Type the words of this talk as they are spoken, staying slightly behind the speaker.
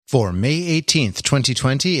For May 18th,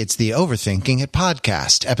 2020, it's the Overthinking It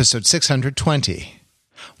podcast, episode 620.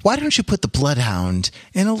 Why don't you put the Bloodhound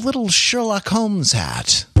in a little Sherlock Holmes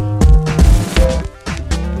hat?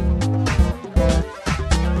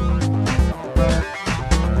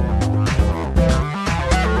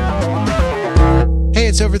 Hey,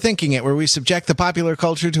 it's Overthinking It, where we subject the popular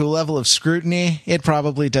culture to a level of scrutiny it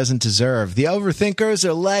probably doesn't deserve. The Overthinkers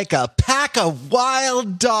are like a pack of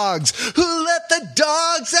wild dogs who let the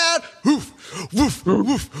dogs out. Woof, woof,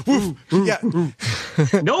 woof, woof. Yeah.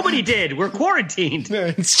 Nobody did. We're quarantined.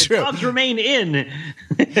 It's true. The dogs remain in.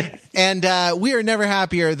 And we are never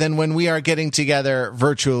happier than when we are getting together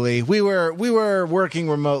virtually. We were working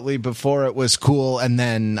remotely before it was cool and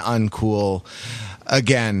then uncool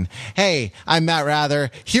again. Hey, I'm Matt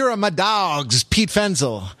Rather. Here are my dogs, Pete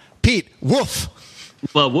Fenzel. Pete, woof.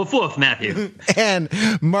 Well, woof woof, Matthew. And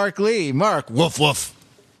Mark Lee. Mark, woof woof.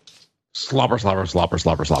 Slobber, slobber, slobber,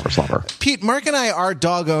 slobber, slobber, slobber. Pete, Mark and I are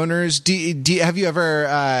dog owners. Have you ever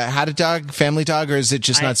had a dog, family dog, or is it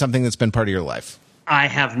just not something that's been part of your life? I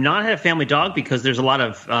have not had a family dog because there's a lot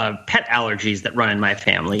of pet allergies that run in my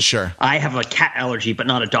family. Sure. I have a cat allergy, but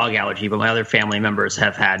not a dog allergy. But my other family members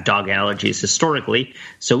have had dog allergies historically,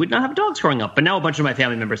 so we did not have dogs growing up. But now a bunch of my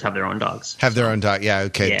family members have their own dogs. Have their own dog, yeah,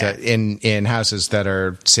 okay. Yeah. In houses that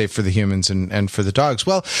are safe for the humans and for the dogs.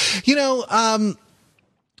 Well, you know,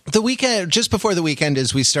 the weekend, just before the weekend,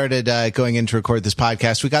 as we started going in to record this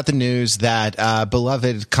podcast, we got the news that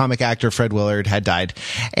beloved comic actor Fred Willard had died,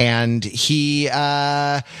 and he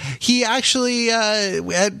actually, it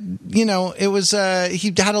was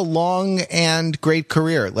he had a long and great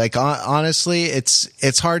career. Like honestly,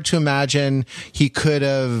 it's hard to imagine he could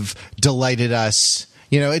have delighted us.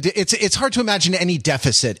 You know, it's hard to imagine any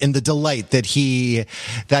deficit in the delight that he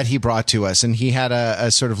brought to us, and he had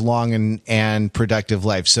a sort of long and productive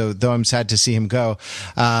life. So, though I'm sad to see him go,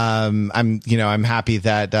 I'm happy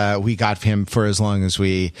that we got him for as long as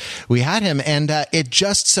we had him, and it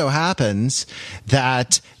just so happens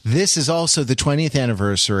that this is also the 20th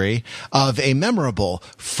anniversary of a memorable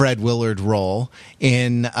Fred Willard role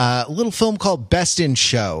in a little film called Best in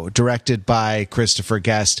Show, directed by Christopher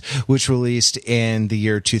Guest, which released in the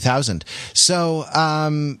year 2000. So,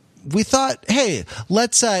 we thought, hey,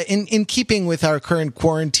 let's, in keeping with our current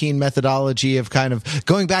quarantine methodology of kind of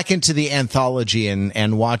going back into the anthology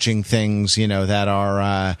and watching things, you know, that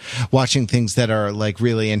are like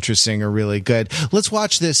really interesting or really good. Let's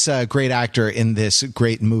watch this, great actor in this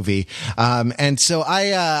great movie. And so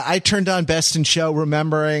I turned on Best in Show,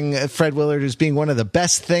 remembering Fred Willard as being one of the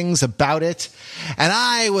best things about it. And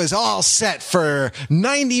I was all set for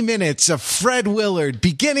 90 minutes of Fred Willard,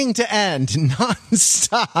 beginning to end,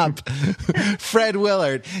 nonstop. Fred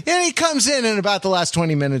Willard, and he comes in about the last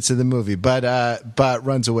 20 minutes of the movie, but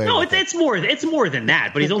runs away. No, it's more than that.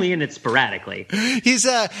 But he's only in it sporadically. He's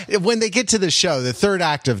when they get to the show, the third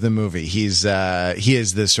act of the movie, he is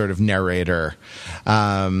the sort of narrator.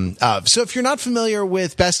 So if you're not familiar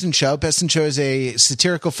with Best in Show is a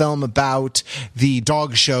satirical film about the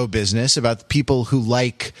dog show business, about the people who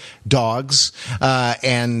like dogs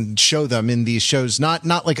and show them in these shows,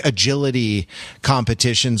 not like agility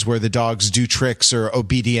competitions where the dogs do tricks or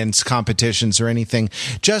obedience competitions or anything,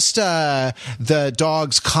 just the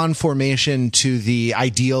dog's conformation to the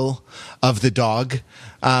ideal of the dog.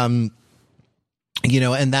 You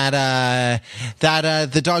know, and that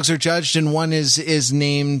the dogs are judged, and one is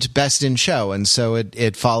named Best in Show, and so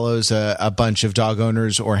it follows a bunch of dog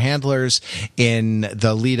owners or handlers in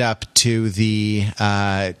the lead up to the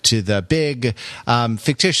big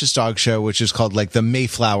fictitious dog show, which is called like the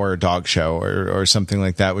Mayflower Dog Show or something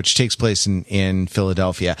like that, which takes place in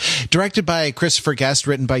Philadelphia. Directed by Christopher Guest,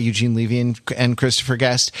 written by Eugene Levy and Christopher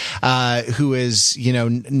Guest, who is, you know,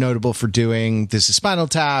 notable for doing This Is Spinal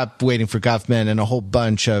Tap, Waiting for Guffman, and a whole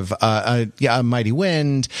bunch of Mighty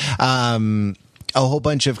Wind, a whole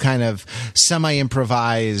bunch of kind of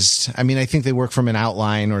semi-improvised. I mean, I think they work from an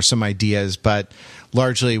outline or some ideas, but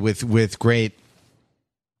largely with great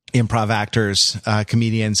improv actors,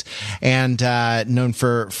 comedians, and known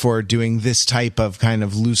for doing this type of kind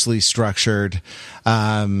of loosely structured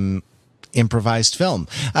improvised film.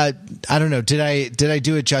 I don't know. Did I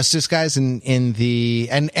do it justice, guys? In the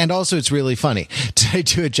and also it's really funny. Did I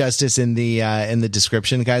do it justice in the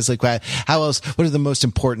description, guys? Like, how else? What are the most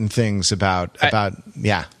important things about?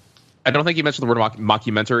 Yeah. I don't think you mentioned the word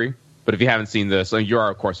mockumentary, but if you haven't seen this, you are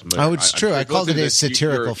of course familiar. Oh, it's true. I called it a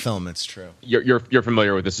satirical film. It's true. You're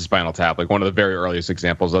familiar with This Is Spinal Tap, like one of the very earliest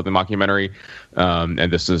examples of the mockumentary. And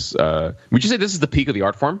this is. Would you say this is the peak of the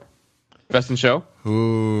art form? Best in Show?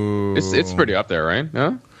 Ooh. It's pretty up there, right?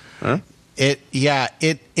 Yeah? Huh?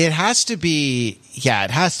 It has to be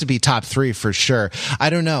top 3 for sure. I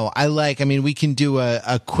don't know. We can do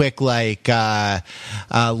a quick lightning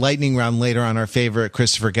round later on our favorite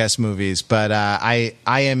Christopher Guest movies, but I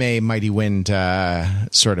am a Mighty Wind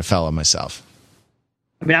sort of fellow myself.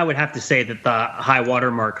 I mean, I would have to say that the high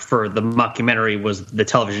watermark for the mockumentary was the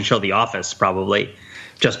television show The Office, probably,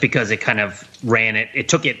 just because it kind of ran it. It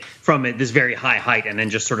took it from this very high height and then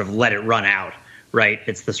just sort of let it run out. Right,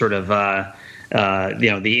 it's the sort of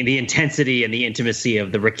the intensity and the intimacy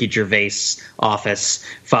of the Ricky Gervais Office,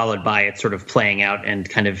 followed by it sort of playing out and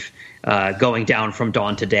kind of going down from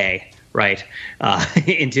dawn to day, right,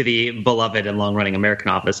 into the beloved and long-running American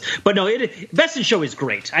Office. But no, Best in Show is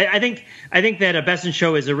great. I think that Best in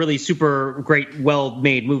Show is a really super great,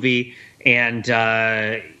 well-made movie, and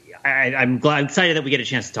I'm excited that we get a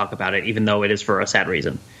chance to talk about it, even though it is for a sad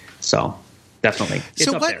reason. So. Definitely. It's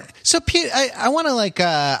up there. So Pete, I want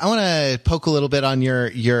to poke a little bit on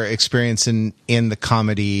your experience in the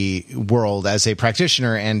comedy world as a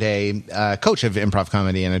practitioner and a coach of improv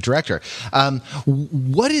comedy and a director.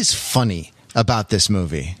 What is funny about this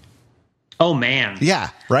movie? Oh man. Yeah.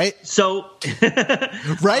 Right. So.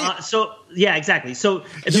 Right. Yeah, exactly. So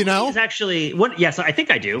is actually what? Yes, I think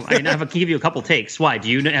I do. I can give you a couple takes. Why? Do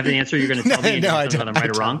you have an answer you're going to tell me? No, I don't. Whether I'm right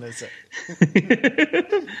or wrong.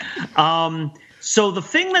 So the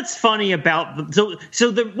thing that's funny about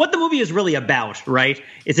what the movie is really about, right,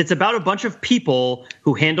 is it's about a bunch of people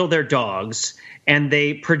who handle their dogs and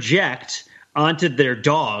they project onto their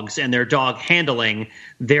dogs and their dog handling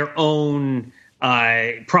their own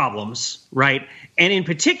problems, right? And in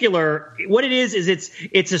particular, what it is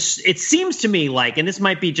it seems to me like, and this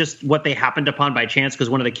might be just what they happened upon by chance, because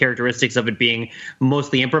one of the characteristics of it being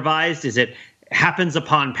mostly improvised is it happens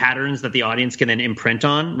upon patterns that the audience can then imprint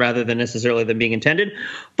on rather than necessarily them being intended.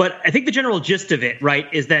 But I think the general gist of it, right,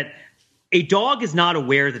 is that a dog is not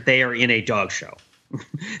aware that they are in a dog show.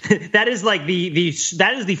 That is like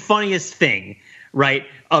that is the funniest thing, right,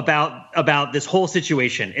 about this whole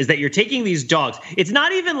situation, is that you're taking these dogs. It's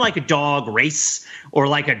not even like a dog race or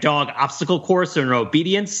like a dog obstacle course or an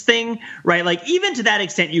obedience thing, right? Like even to that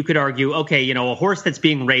extent, you could argue, okay, a horse that's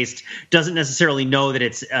being raced doesn't necessarily know that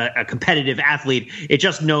it's a competitive athlete. It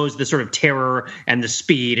just knows the sort of terror and the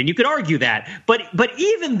speed. And you could argue that. But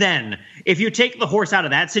even then, if you take the horse out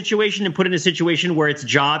of that situation and put it in a situation where its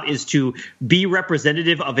job is to be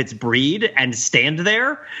representative of its breed and stand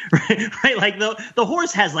there, right? Like the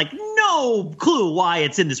horse has like no clue why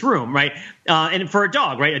it's in this room, right? And for a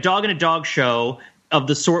dog, right? A dog in a dog show of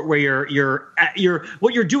the sort where you're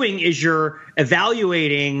what you're doing is you're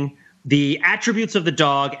evaluating the attributes of the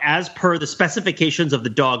dog as per the specifications of the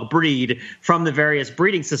dog breed from the various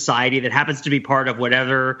breeding society that happens to be part of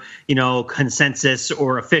whatever, consensus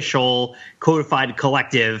or official codified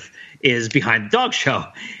collective is behind the dog show.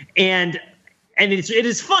 And it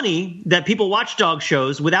is funny that people watch dog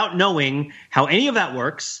shows without knowing how any of that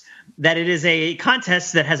works, that it is a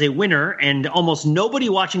contest that has a winner, and almost nobody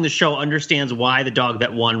watching the show understands why the dog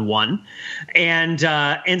that won. And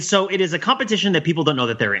so it is a competition that people don't know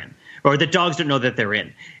that they're in, or the dogs don't know that they're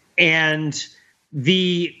in. And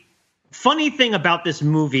the funny thing about this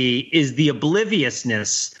movie is the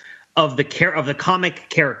obliviousness of the comic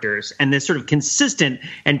characters, and this sort of consistent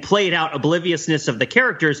and played out obliviousness of the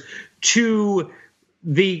characters to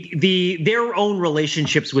their own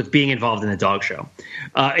relationships with being involved in the dog show,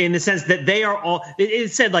 in the sense that they are all,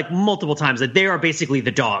 it's said like multiple times that they are basically the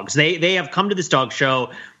dogs. They have come to this dog show.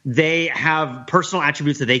 They have personal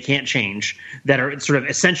attributes that they can't change, that are sort of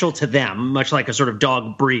essential to them, much like a sort of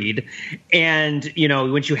dog breed. And,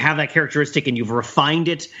 once you have that characteristic and you've refined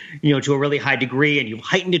it, to a really high degree, and you've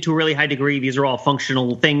heightened it to a really high degree, these are all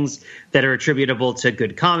functional things that are attributable to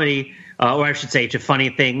good comedy. Or I should say to funny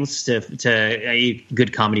things, to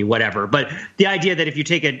good comedy, whatever. But the idea that if you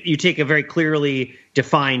take a very clearly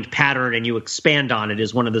defined pattern and you expand on it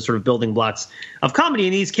is one of the sort of building blocks of comedy.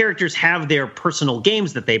 And these characters have their personal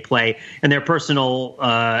games that they play and their personal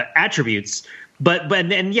attributes. But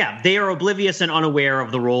they are oblivious and unaware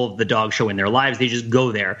of the role of the dog show in their lives. They just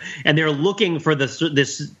go there, and they're looking for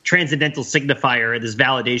this transcendental signifier, this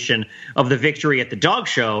validation of the victory at the dog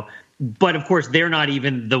show. But of course, they're not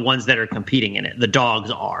even the ones that are competing in it. The dogs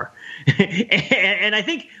are. And I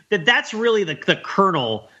think that that's really the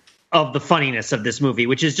kernel of the funniness of this movie,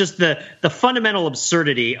 which is just the fundamental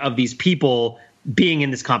absurdity of these people being in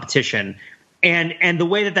this competition. And the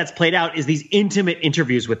way that that's played out is these intimate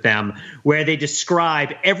interviews with them where they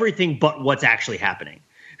describe everything but what's actually happening.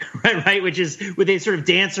 right, which is where they sort of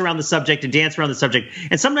dance around the subject,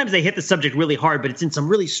 and sometimes they hit the subject really hard, but it's in some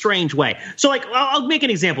really strange way. So, like, I'll make an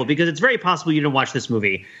example because it's very possible you didn't watch this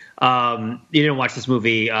movie. You didn't watch this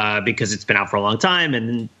movie because it's been out for a long time,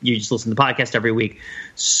 and you just listen to the podcast every week.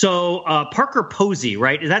 So, Parker Posey,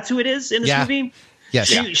 right? That's who it is in this movie. Yes,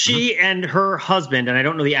 she and her husband, and I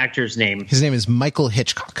don't know the actor's name. His name is Michael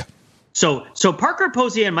Hitchcock. So Parker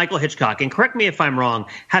Posey and Michael Hitchcock, and correct me if I'm wrong,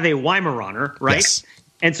 have a Weimaraner, right? Yes.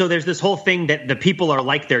 And so there's this whole thing that the people are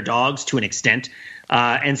like their dogs to an extent.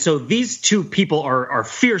 And so these two people are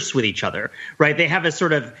fierce with each other, right? They have a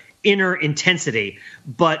sort of inner intensity.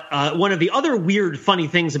 But one of the other weird, funny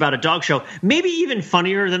things about a dog show, maybe even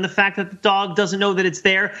funnier than the fact that the dog doesn't know that it's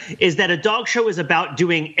there, is that a dog show is about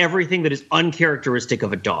doing everything that is uncharacteristic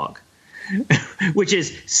of a dog, which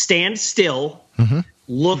is stand still,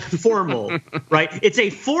 look formal, right? It's a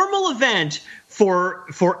formal event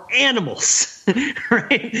for animals,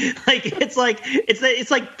 right? Like it's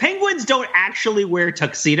like penguins don't actually wear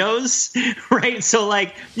tuxedos, right? So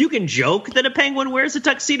like you can joke that a penguin wears a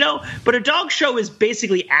tuxedo, but a dog show is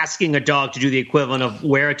basically asking a dog to do the equivalent of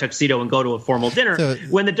wear a tuxedo and go to a formal dinner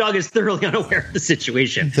when the dog is thoroughly unaware of the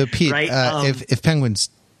situation. So Pete, right? If penguins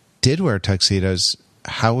did wear tuxedos,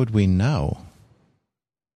 how would we know?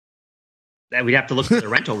 We'd have to look for the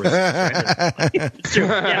rental receipts. Right? True.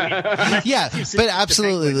 But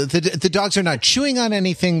absolutely. The dogs are not chewing on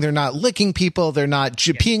anything. They're not licking people. They're not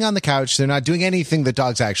peeing on the couch. They're not doing anything that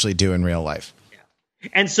dogs actually do in real life. Yeah.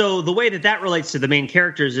 And so the way that relates to the main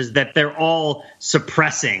characters is that they're all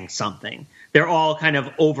suppressing something. They're all kind of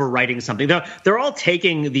overwriting something. They're all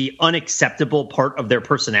taking the unacceptable part of their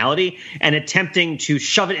personality and attempting to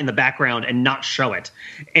shove it in the background and not show it.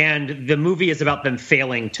 And the movie is about them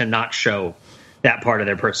failing to not show that part of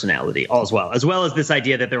their personality as well as this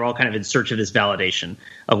idea that they're all kind of in search of this validation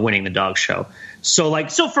of winning the dog show. So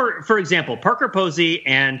for example, Parker Posey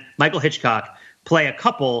and Michael Hitchcock play a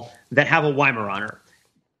couple that have a Weimaraner.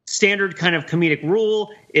 Standard kind of comedic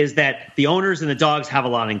rule is that the owners and the dogs have a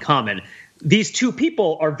lot in common. These two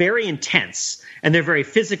people are very intense, and they're very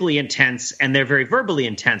physically intense, and they're very verbally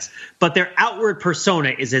intense, but their outward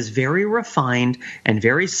persona is as very refined and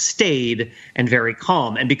very staid and very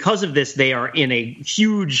calm. And because of this, they are in a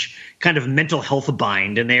huge kind of mental health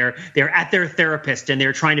bind, and they're at their therapist, and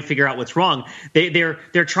they're trying to figure out what's wrong.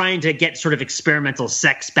 They're trying to get sort of experimental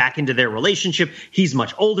sex back into their relationship. He's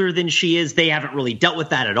much older than she is. They haven't really dealt with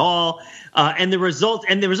that at all. And the result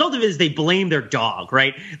of it is they blame their dog,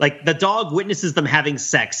 right? Like the dog witnesses them having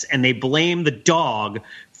sex, and they blame the dog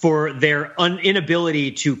for their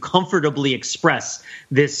inability to comfortably express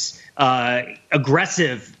this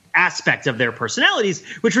aggressive aspect of their personalities,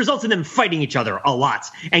 which results in them fighting each other a lot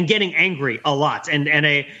and getting angry a lot. And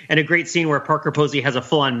a great scene where Parker Posey has a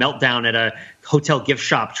full-on meltdown at a hotel gift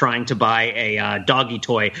shop trying to buy a doggy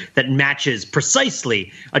toy that matches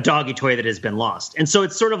precisely a doggy toy that has been lost. And so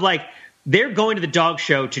it's sort of like they're going to the dog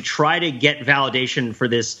show to try to get validation for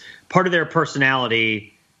this part of their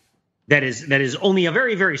personality that is only a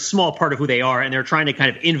very, very small part of who they are, and they're trying to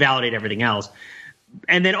kind of invalidate everything else.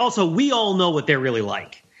 And then also, we all know what they're really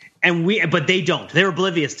like, but they don't. They're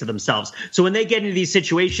oblivious to themselves. So when they get into these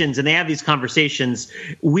situations and they have these conversations,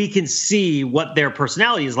 we can see what their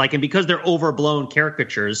personality is like. And because they're overblown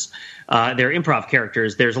caricatures, they're improv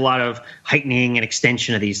characters, there's a lot of heightening and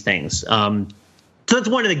extension of these things. So that's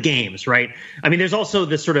one of the games, right? I mean, there's also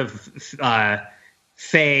this sort of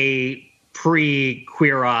fey,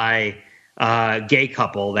 pre-Queer Eye gay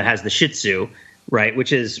couple that has the Shih Tzu, right?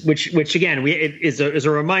 Which again, is a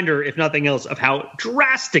reminder, if nothing else, of how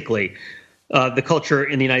drastically the culture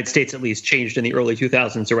in the United States, at least, changed in the early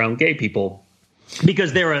 2000s around gay people,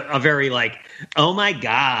 because they're a very like, oh my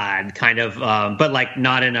God, kind of, but like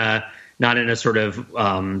not in a sort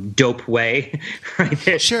of dope way,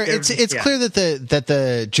 right? Sure, it's clear that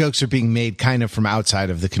the jokes are being made kind of from outside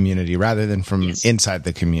of the community rather than from inside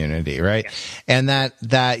the community, right? Yeah. And that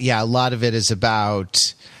a lot of it is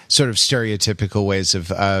about sort of stereotypical ways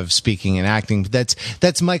of speaking and acting.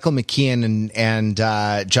 That's Michael McKean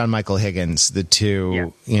and John Michael Higgins, the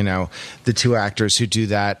two the two actors who do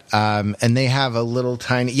that, and they have a little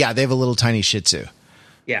tiny Shih Tzu.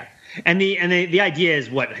 Yeah. And the idea is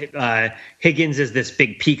what Higgins is this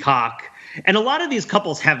big peacock, and a lot of these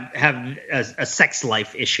couples have a sex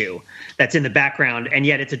life issue that's in the background, and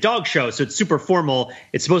yet it's a dog show, so it's super formal.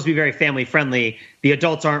 It's supposed to be very family friendly. The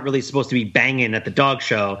adults aren't really supposed to be banging at the dog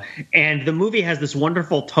show, and the movie has this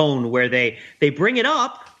wonderful tone where they bring it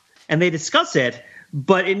up and they discuss it,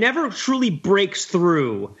 but it never truly breaks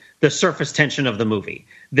through the surface tension of the movie,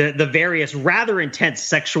 the various rather intense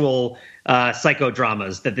sexual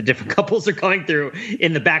psychodramas that the different couples are going through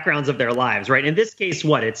in the backgrounds of their lives, right? In this case,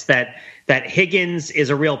 it's that Higgins is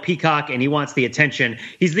a real peacock and he wants the attention.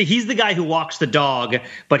 He's the guy who walks the dog,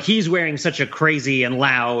 but he's wearing such a crazy and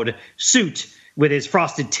loud suit with his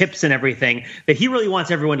frosted tips and everything that he really wants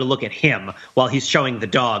everyone to look at him while he's showing the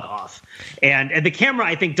dog off. And the camera,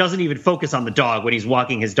 I think, doesn't even focus on the dog when he's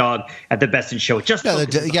walking his dog at the Best in Show. It just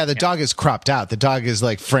the dog is cropped out. The dog is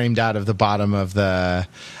like framed out of the bottom of the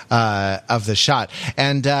shot.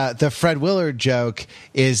 And the Fred Willard joke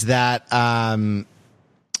is that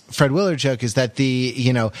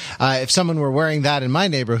if someone were wearing that in my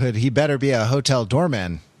neighborhood, he better be a hotel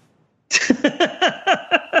doorman.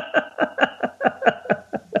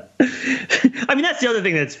 I mean, that's the other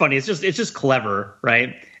thing that's funny. It's just clever,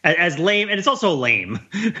 right? As lame, and it's also lame.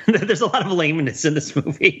 There's a lot of lameness in this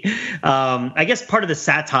movie. I guess part of the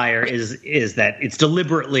satire is that it's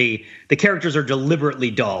the characters are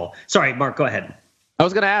deliberately dull. Sorry, Mark, go ahead. I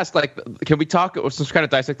was going to ask, can we talk? We're just kind of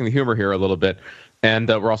dissecting the humor here a little bit, and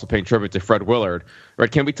we're also paying tribute to Fred Willard, right?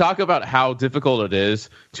 Can we talk about how difficult it is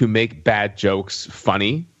to make bad jokes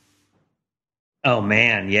funny? Oh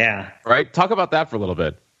man, yeah. Right. Talk about that for a little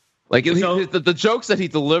bit. The jokes that he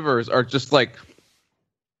delivers are just the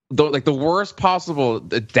worst possible.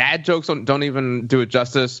 The dad jokes don't even do it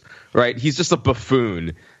justice, right? He's just a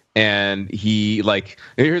buffoon, and here's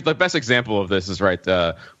the best example of this is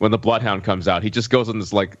when the Bloodhound comes out. He just goes on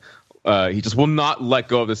this he just will not let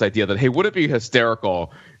go of this idea that, hey, would it be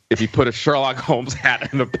hysterical if you put a Sherlock Holmes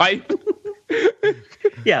hat in a pipe?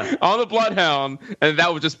 Yeah, on the Bloodhound, and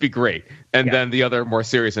that would just be great. And then the other more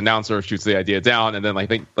serious announcer shoots the idea down, and then I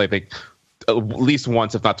think at least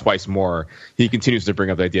once, if not twice more, he continues to bring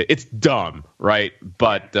up the idea. It's dumb, right?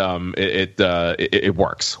 But it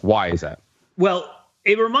works. Why is that? Well,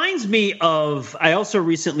 it reminds me of, I also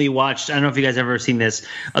recently watched, I don't know if you guys have ever seen this,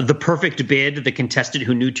 The Perfect Bid, The Contestant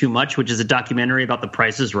Who Knew Too Much, which is a documentary about The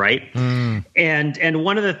Price is Right. And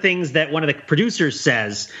one of the things that one of the producers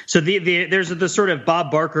says, so there's the sort of Bob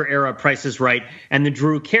Barker era Price is Right and the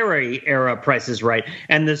Drew Carey era Price is Right.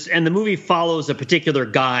 And the movie follows a particular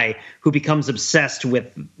guy who becomes obsessed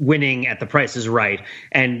with winning at The Price is Right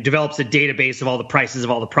and develops a database of all the prices of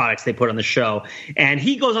all the products they put on the show. And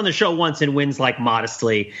he goes on the show once and wins modestly,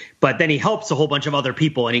 but then he helps a whole bunch of other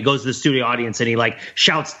people, and he goes to the studio audience and he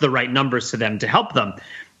shouts the right numbers to them to help them.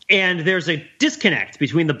 And there's a disconnect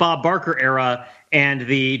between the Bob Barker era and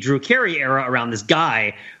the Drew Carey era around this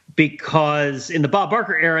guy, because in the Bob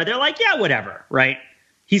Barker era, they're like, yeah, whatever, right?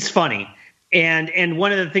 He's funny. And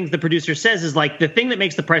one of the things the producer says is the thing that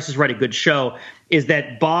makes The Price is Right a good show is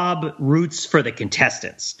that Bob roots for the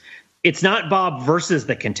contestants. It's not Bob versus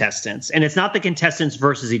the contestants, and it's not the contestants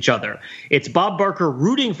versus each other. It's Bob Barker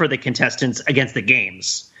rooting for the contestants against the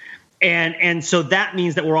games. And so that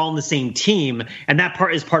means that we're all on the same team, and that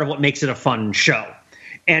part is part of what makes it a fun show.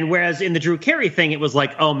 And whereas in the Drew Carey thing, it was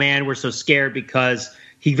oh man, we're so scared because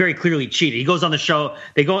he very clearly cheated. He goes on the show.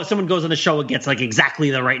 Someone goes on the show and gets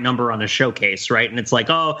exactly the right number on the showcase, right? And it's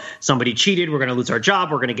oh, somebody cheated. We're going to lose our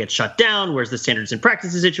job. We're going to get shut down. Where's the standards and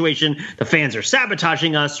practices situation? The fans are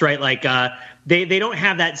sabotaging us, right? They don't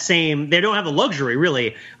have that same. They don't have the luxury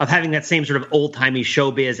really of having that same sort of old timey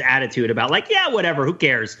showbiz attitude about yeah, whatever, who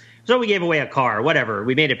cares? So we gave away a car, whatever.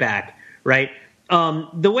 We made it back, right?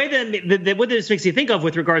 The way that what this makes you think of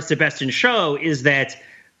with regards to Best in Show is that,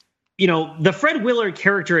 the Fred Willard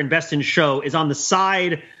character in Best in Show is on the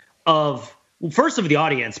side of, first of the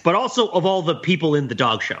audience, but also of all the people in the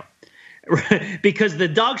dog show. Because the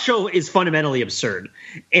dog show is fundamentally absurd.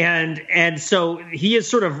 And so he is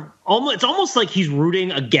sort of it's almost like he's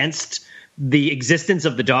rooting against the existence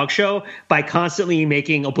of the dog show by constantly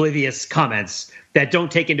making oblivious comments that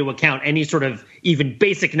don't take into account any sort of even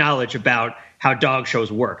basic knowledge about how dog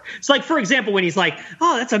shows work. So for example, when he's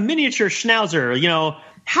oh, that's a miniature schnauzer,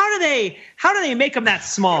 how do they make them that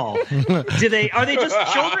small? Are they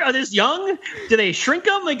just children? Are they just young? Do they shrink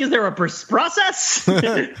them? is there a process?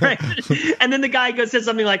 Right? And then the guy says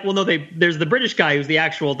something well, no, there's the British guy who's the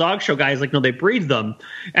actual dog show guy. He's no, they breed them.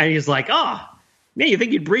 And he's oh, man, you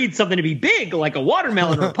think you'd breed something to be big, like a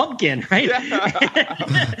watermelon or a pumpkin, right? and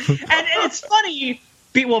it's funny.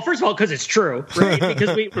 Well, first of all, because it's true, right?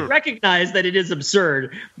 Because we recognize that it is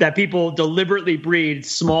absurd that people deliberately breed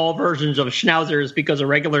small versions of schnauzers because a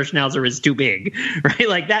regular schnauzer is too big,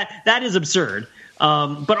 right? That is absurd.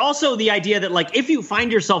 But also the idea that if you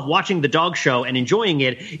find yourself watching the dog show and enjoying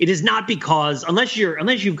it, it is not because unless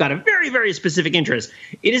you've got a very, very specific interest,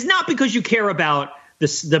 it is not because you care about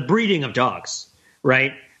the breeding of dogs,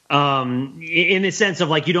 right? in the sense of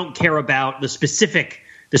like you don't care about the specific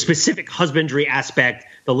husbandry aspect,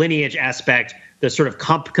 the lineage aspect, the sort of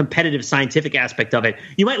competitive scientific aspect of it.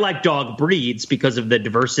 You might like dog breeds because of the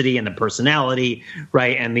diversity and the personality,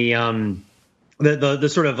 right? And the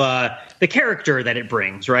sort of the character that it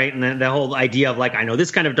brings, right? And the whole idea of like, I know this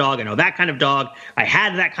kind of dog, I know that kind of dog, I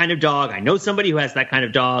had that kind of dog, I know somebody who has that kind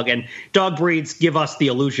of dog. And dog breeds give us the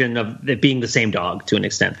illusion of it being the same dog to an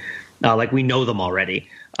extent. Like we know them already.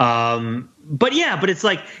 But it's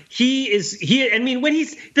like I mean, when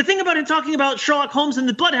the thing about him talking about Sherlock Holmes and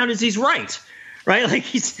the Bloodhound is he's right? Like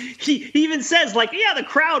he even says like, yeah, the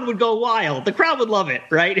crowd would go wild. The crowd would love it,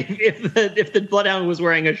 right? If the Bloodhound was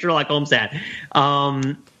wearing a Sherlock Holmes hat.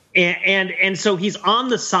 And so he's on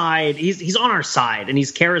the side, he's on our side, and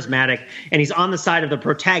he's charismatic, and he's on the side of the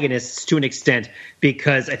protagonists to an extent,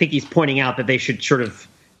 because I think he's pointing out that they should sort of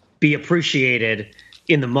be appreciated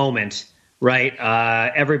in the moment. Right.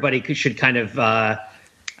 Everybody should kind of, I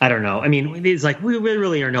don't know. I mean, it's like we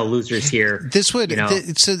really are no losers here. This would,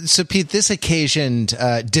 so Pete, this occasioned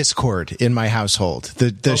discord in my household.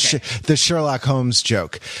 The Sherlock Holmes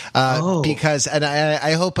joke, because, and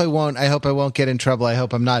I hope I won't get in trouble. I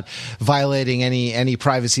hope I'm not violating any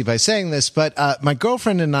privacy by saying this. But my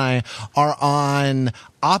girlfriend and I are on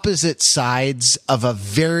opposite sides of a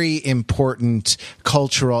very important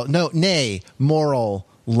moral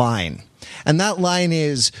line. And that line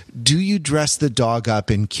is, do you dress the dog up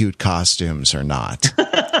in cute costumes or not?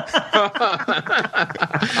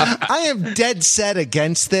 I am dead set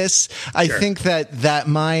against this. I think that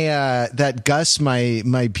my that Gus,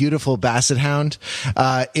 my beautiful basset hound,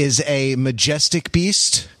 is a majestic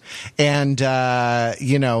beast. And, that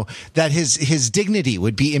his dignity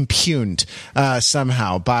would be impugned,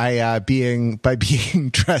 somehow by being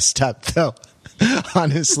dressed up, though.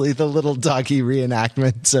 Honestly, the little doggy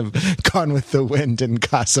reenactments of Gone with the Wind and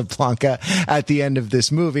Casablanca at the end of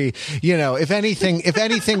this movie, if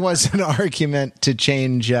anything was an argument to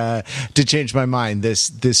change my mind,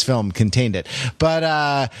 this film contained it. But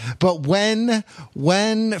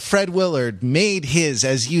when Fred Willard made his,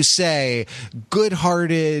 as you say,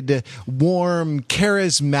 good-hearted, warm,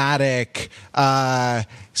 charismatic,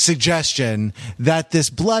 suggestion that this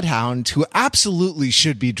bloodhound, who absolutely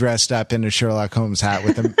should be dressed up in a Sherlock Holmes hat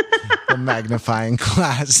with a magnifying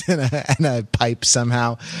glass and a pipe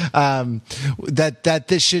somehow, that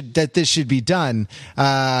this should be done.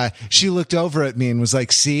 She looked over at me and was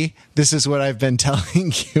like, "See, this is what I've been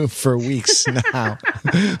telling you for weeks now.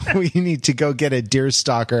 We need to go get a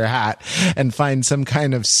deerstalker hat and find some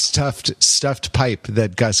kind of stuffed pipe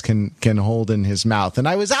that Gus can hold in his mouth." And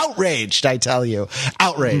I was outraged, I tell you,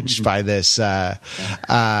 by this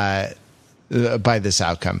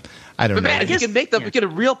outcome. I don't know. Man, if you can get a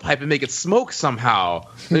real pipe and make it smoke somehow,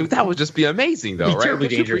 I mean, that would just be amazing, though, right? Terribly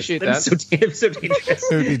dangerous. Appreciate that. So dangerous.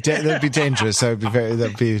 That'd be dangerous.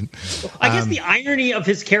 That'd be. I guess the irony of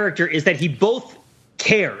his character is that he both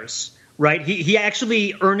cares, right? He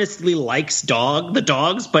actually earnestly likes the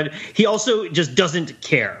dogs, but he also just doesn't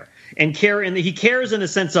care. And he cares in the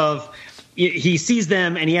sense of, he sees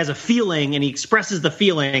them and he has a feeling and he expresses the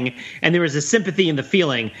feeling and there is a sympathy in the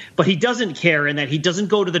feeling, but he doesn't care in that he doesn't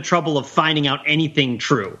go to the trouble of finding out anything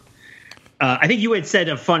true. I think you had said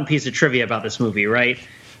a fun piece of trivia about this movie, right?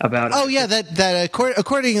 That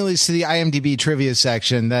according at least to the IMDb trivia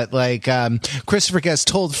section, that Christopher Guest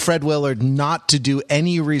told Fred Willard not to do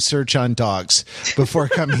any research on dogs before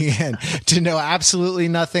coming in, to know absolutely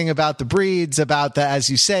nothing about the breeds, about the, as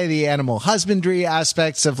you say, the animal husbandry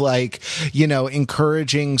aspects of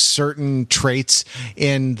encouraging certain traits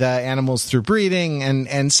in the animals through breeding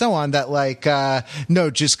and so on. That no,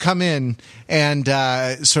 just come in and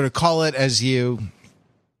sort of call it as you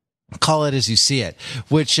see it,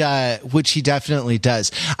 which he definitely does.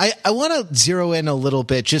 I want to zero in a little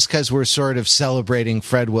bit, just because we're sort of celebrating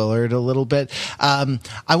Fred Willard a little bit. I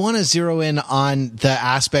want to zero in on the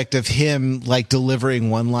aspect of him delivering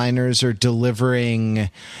one-liners or delivering,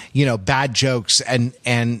 bad jokes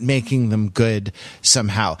and making them good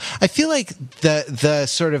somehow. I feel like the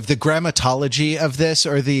sort of the grammatology of this,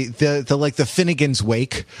 or the Finnegan's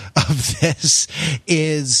Wake of this,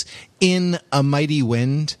 is in A Mighty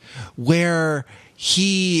Wind, where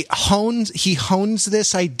he hones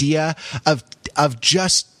this idea of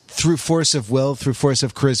just through force of will, through force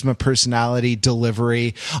of charisma, personality,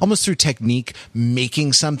 delivery, almost through technique,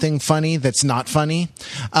 making something funny that's not funny,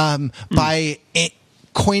 by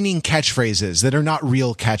coining catchphrases that are not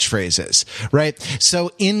real catchphrases, right?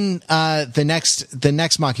 So in the next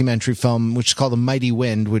mockumentary film, which is called The Mighty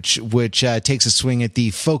Wind, which takes a swing at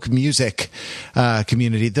the folk music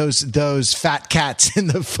community, those fat cats in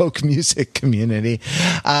the folk music community,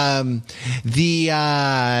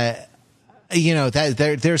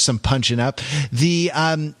 there's some punching up.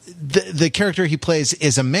 The character he plays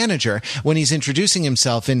is a manager. When he's introducing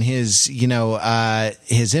himself in his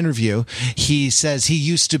interview, he says he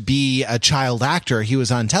used to be a child actor. He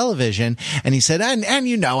was on television, and he said, and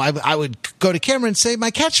I would go to camera and say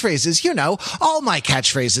my catchphrases, all my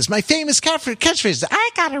catchphrases, my famous catchphrases. I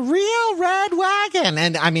got a real red wagon.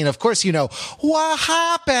 And I mean, of course, what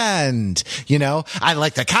happened? I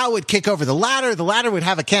like the cow would kick over the ladder would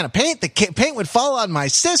have a can of paint. The paint would fall on my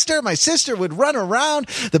sister would run around,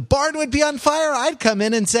 the barn would be on fire. I'd come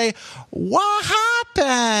in and say, what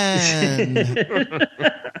happened?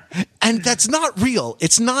 And that's not real.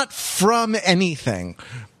 It's not from anything,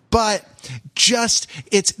 but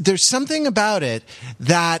there's something about it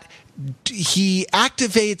that he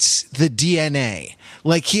activates the DNA.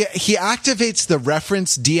 Like he activates the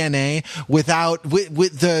reference DNA with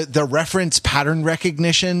the reference pattern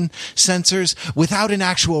recognition sensors without an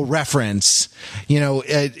actual reference,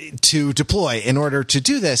 to deploy in order to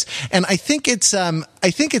do this. And I think it's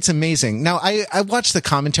amazing. Now I watched the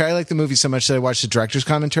commentary. I like the movie so much that I watched the director's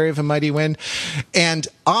commentary of A Mighty Wind, and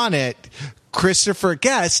on it, Christopher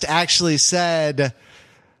Guest actually said,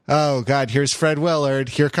 "Oh God, here's Fred Willard.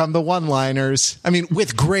 Here come the one-liners." I mean,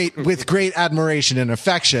 with great admiration and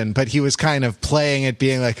affection, but he was kind of playing it,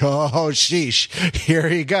 being like, "Oh, sheesh, here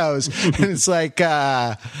he goes." And it's like,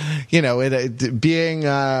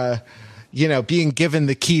 being given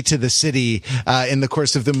the key to the city in the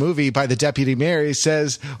course of the movie by the deputy mayor. He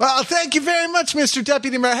says, "Well, thank you very much, Mr.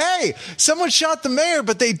 Deputy Mayor. Hey, someone shot the mayor,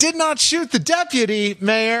 but they did not shoot the deputy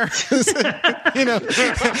mayor."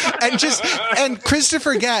 And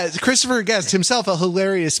Christopher Guest, himself a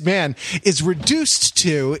hilarious man, is reduced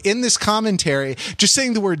to, in this commentary, just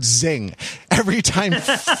saying the word zing every time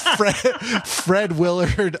Fred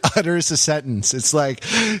Willard utters a sentence. It's like,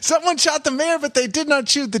 someone shot the mayor, but they did not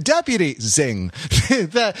shoot the deputy. Zing.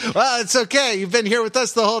 Well, it's okay. You've been here with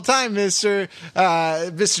us the whole time, Mr.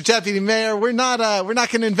 Deputy Mayor. We're not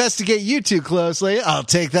going to investigate you too closely. I'll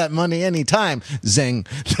take that money anytime. Zing.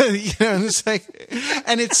 It's like,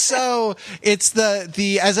 and it's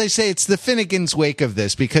the as I say, it's the Finnegan's Wake of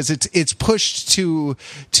this, because it's pushed to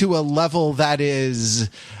a level that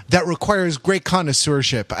requires great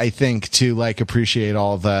connoisseurship, I think, to appreciate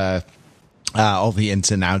all the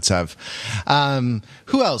ins and outs of.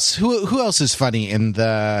 Who else? Who else is funny in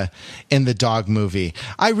the dog movie?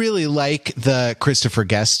 I really like the Christopher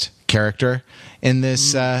Guest character in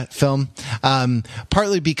this film,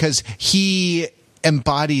 partly because he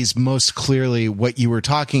embodies most clearly what you were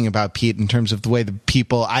talking about, Pete, in terms of the way the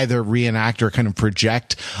people either reenact or kind of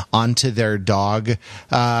project onto their dog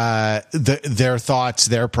their thoughts,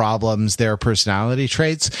 their problems, their personality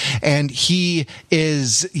traits. And he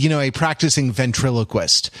is, a practicing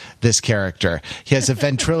ventriloquist, this character. He has a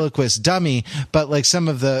ventriloquist dummy, but some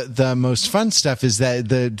of the most fun stuff is that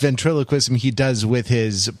the ventriloquism he does with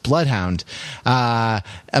his bloodhound,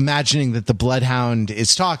 imagining that the bloodhound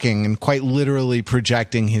is talking and quite literally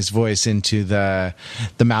projecting his voice into the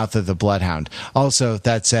mouth of the bloodhound. Also,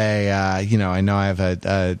 that's I know I have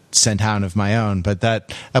a scent hound of my own, but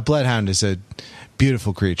a bloodhound is a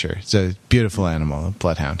beautiful creature. It's a beautiful animal, a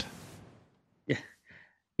bloodhound.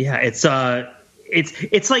 Yeah. It's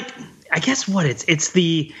like, I guess what it's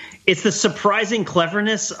the surprising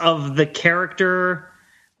cleverness of the character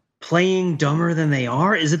playing dumber than they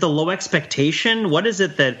are. Is it the low expectation? What is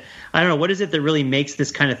it that really makes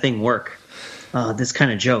this kind of thing work? This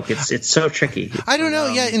kind of joke. It's so tricky. I don't know.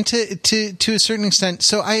 Yeah. And to a certain extent.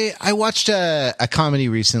 So I watched a comedy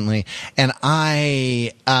recently, and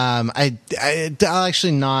I'll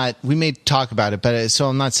actually not, we may talk about it, but so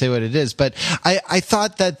I'll not say what it is, but I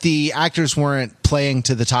thought that the actors weren't playing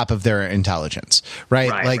to the top of their intelligence,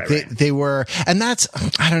 right? They were, and that's,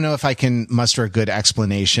 I don't know if I can muster a good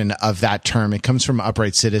explanation of that term. It comes from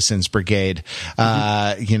Upright Citizens Brigade,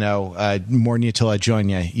 Mourn you till I join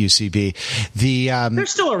you, UCB. They're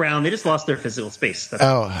still around. They just lost their physical space.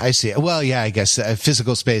 I see. Well, yeah, I guess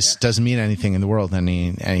physical space doesn't mean anything in the world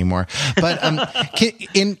anymore. But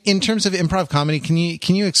in terms of improv comedy, can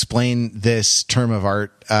you explain this term of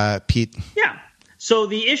art, Pete? Yeah. So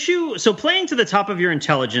playing to the top of your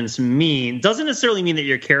intelligence doesn't necessarily mean that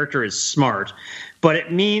your character is smart, but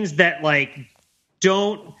it means that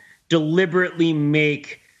don't deliberately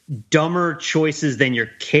make dumber choices than you're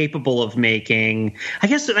capable of making. I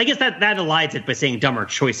guess that elides it by saying dumber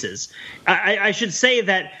choices. I should say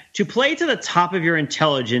that to play to the top of your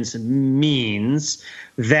intelligence means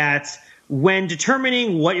that when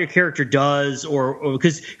determining what your character does, or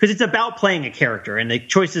because it's about playing a character and the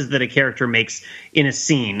choices that a character makes in a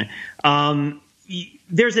scene,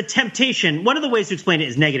 there's a temptation. One of the ways to explain it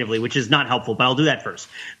is negatively, which is not helpful, but I'll do that first.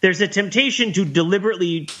 There's a temptation to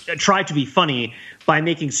deliberately try to be funny by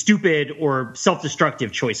making stupid or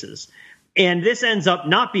self-destructive choices. And this ends up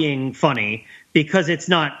not being funny because it's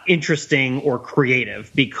not interesting or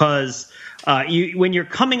creative, because when you're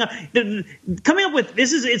coming up with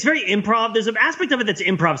this, it's very improv. There's an aspect of it that's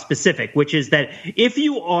improv specific, which is that if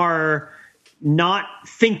you are not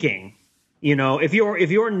thinking, if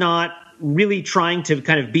you're not really trying to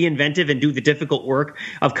kind of be inventive and do the difficult work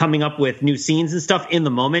of coming up with new scenes and stuff in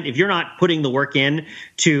the moment, if you're not putting the work in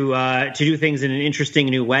to do things in an interesting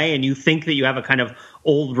new way, and you think that you have a kind of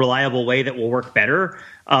old reliable way that will work better,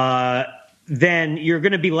 then you're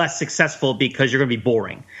going to be less successful because you're going to be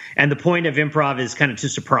boring. And the point of improv is kind of to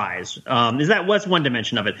surprise. What's one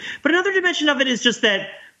dimension of it? But another dimension of it is just that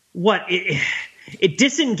it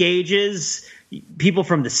disengages people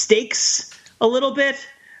from the stakes a little bit.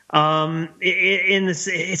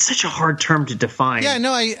 It's such a hard term to define. Yeah,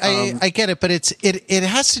 no, I get it, but it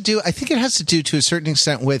has to do. I think it has to do to a certain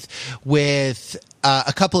extent with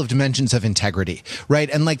a couple of dimensions of integrity, right?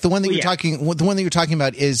 And like the one that you're talking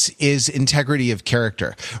about is integrity of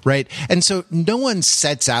character, right? And so no one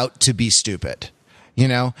sets out to be stupid.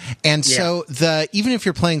 And so even if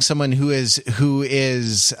you're playing someone who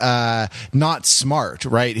is not smart,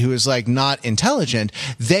 right? Who is like not intelligent,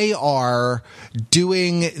 they are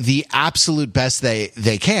doing the absolute best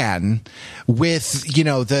they can with,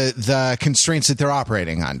 the constraints that they're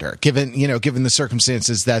operating under, given the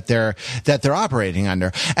circumstances that they're operating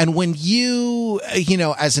under. And when you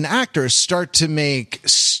as an actor start to make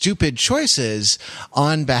stupid choices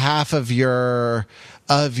on behalf of your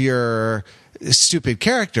stupid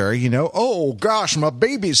character, oh gosh, my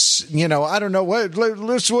baby's, I don't know what,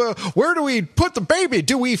 where do we put the baby?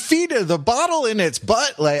 Do we feed the bottle in its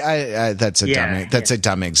butt? Like, that's a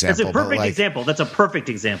dumb example. That's a perfect example. That's a perfect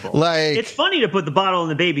example. Like, it's funny to put the bottle in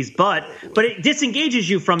the baby's butt, but it disengages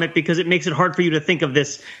you from it because it makes it hard for you to think of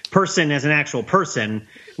this person as an actual person,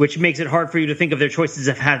 which makes it hard for you to think of their choices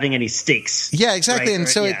of having any stakes. Yeah, exactly. Right? And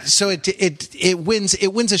so it wins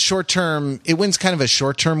kind of a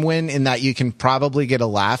short term win in that you can probably get a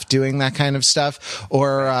laugh doing that kind of stuff,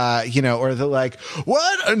 or or the like,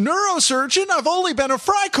 what, a neurosurgeon? I've only been a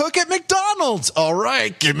fry cook at McDonald's. All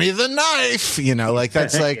right, give me the knife. Like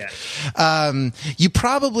that's like, you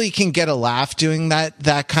probably can get a laugh doing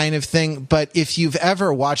that kind of thing. But if you've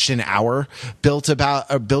ever watched an hour built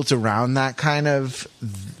around that kind of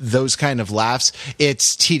those kind of laughs,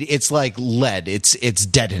 it's like lead. It's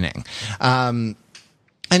deadening.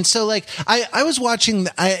 And so, like, I was watching,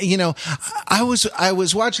 I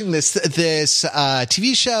was watching this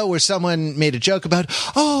TV show where someone made a joke about,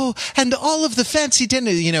 oh, and all of the fancy dinner,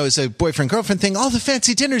 it's a boyfriend girlfriend thing, all the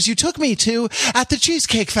fancy dinners you took me to at the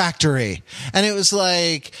Cheesecake Factory, and it was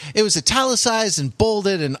like, it was italicized and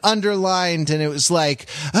bolded and underlined, and it was like,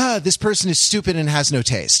 this person is stupid and has no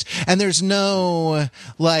taste, and there was no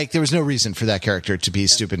reason for that character to be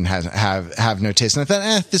stupid and have no taste, and I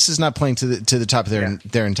thought, this is not playing to the top of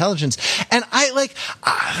their intelligence. And I like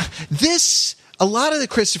this, a lot of the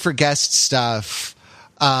Christopher Guest stuff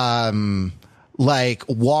like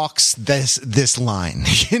walks this line,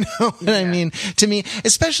 what I mean? To me,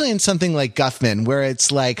 especially in something like Guffman, where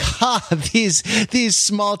it's like, these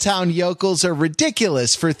small town yokels are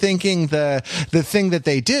ridiculous for thinking the thing that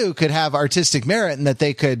they do could have artistic merit and that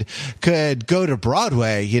they could go to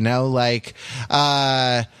Broadway, like,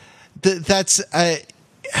 that's,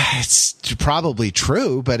 it's probably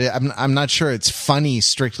true, but I'm not sure it's funny,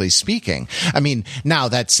 strictly speaking. I mean, now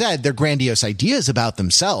that said, their grandiose ideas about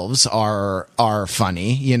themselves are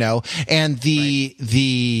funny, and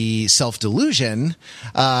the self-delusion,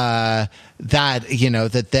 that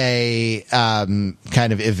they,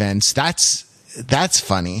 kind of events, that's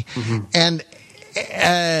funny. Mm-hmm. And,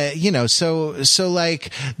 so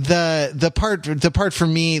like the part for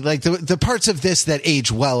me, like the parts of this that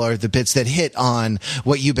age well are the bits that hit on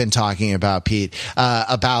what you've been talking about, Pete,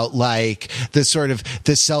 about like the sort of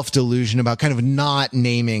the self-delusion about kind of not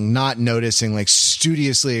naming, not noticing, like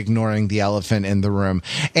studiously ignoring the elephant in the room.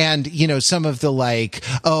 And, some of the like,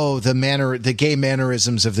 the gay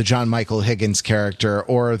mannerisms of the John Michael Higgins character,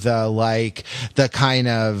 or the kind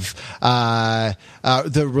of,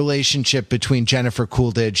 the relationship between Jenna Jennifer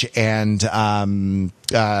Coolidge and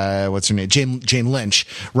what's her name, Jane Lynch,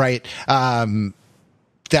 right?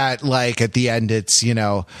 That like at the end it's at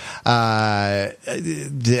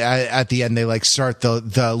the end they like start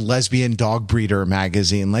the lesbian dog breeder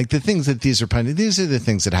magazine, like the things that these are the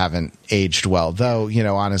things that haven't aged well, though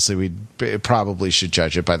honestly we probably should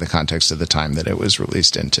judge it by the context of the time that it was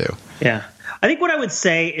released into. Yeah, I think what I would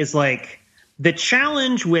say is like the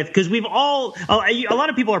challenge with, because a lot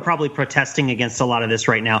of people are probably protesting against a lot of this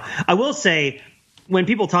right now. I will say, when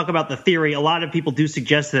people talk about the theory, a lot of people do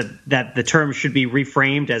suggest that the term should be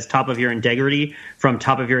reframed as top of your integrity from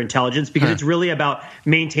top of your intelligence, because it's really about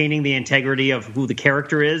maintaining the integrity of who the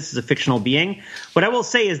character is as a fictional being. What I will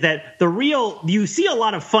say is that you see a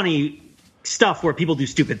lot of funny stuff where people do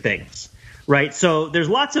stupid things, right? So there's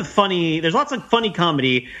lots of funny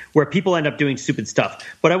comedy where people end up doing stupid stuff.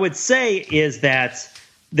 What I would say is that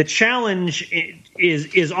the challenge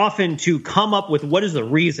is often to come up with what is the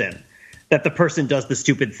reason that the person does the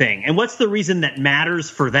stupid thing, and what's the reason that matters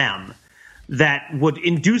for them that would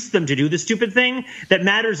induce them to do the stupid thing, that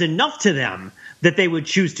matters enough to them that they would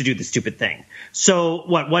choose to do the stupid thing. So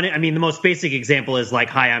the most basic example is like,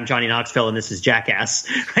 hi, I'm Johnny Knoxville and this is Jackass,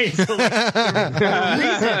 right? So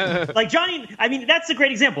that's a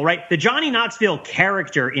great example, right? The Johnny Knoxville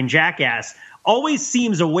character in Jackass always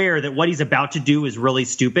seems aware that what he's about to do is really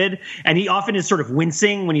stupid, and he often is sort of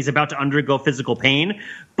wincing when he's about to undergo physical pain.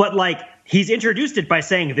 But like, he's introduced it by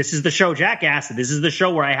saying, this is the show Jackass, this is the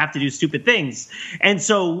show where I have to do stupid things. And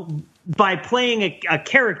so by playing a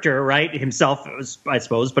character, right, himself, I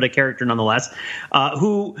suppose, but a character nonetheless,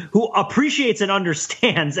 who appreciates and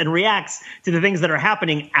understands and reacts to the things that are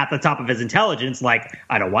happening at the top of his intelligence, like,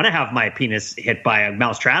 I don't want to have my penis hit by a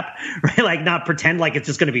mousetrap, right? Like, not pretend like it's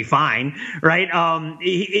just going to be fine, right?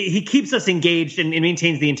 He keeps us engaged and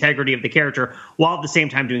maintains the integrity of the character while at the same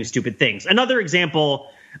time doing stupid things. Another example,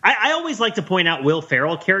 I always like to point out Will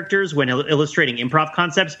Ferrell characters when illustrating improv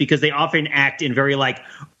concepts, because they often act in very like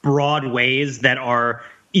broad ways that are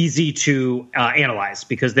easy to analyze,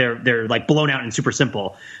 because they're like blown out and super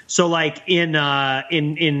simple. So like in The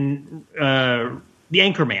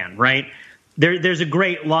Anchorman, right? There's a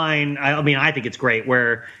great line. I think it's great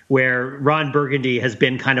where Ron Burgundy has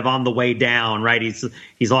been kind of on the way down, right? He's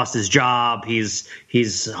lost his job. He's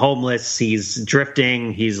homeless. He's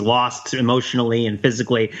drifting. He's lost emotionally and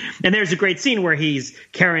physically. And there's a great scene where he's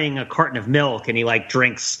carrying a carton of milk, and he like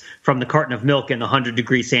drinks from the carton of milk in the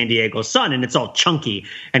 100-degree San Diego sun, and it's all chunky.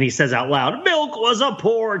 And he says out loud, "Milk was a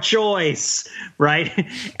poor choice," right?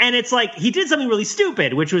 And it's like he did something really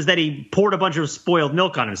stupid, which was that he poured a bunch of spoiled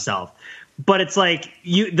milk on himself. But it's like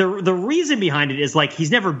the reason behind it is like he's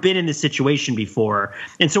never been in this situation before,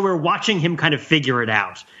 and so we're watching him kind of figure it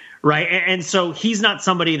out, right? And so he's not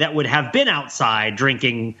somebody that would have been outside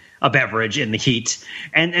drinking a beverage in the heat,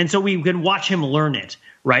 and so we can watch him learn it,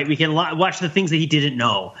 right? We can watch the things that he didn't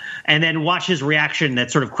know, and then watch his reaction that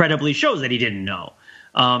sort of credibly shows that he didn't know.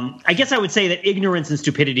 I guess I would say that ignorance and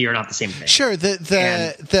stupidity are not the same thing. Sure.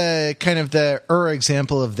 The kind of the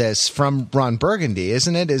example of this from Ron Burgundy,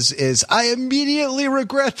 isn't it? Is I immediately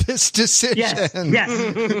regret this decision.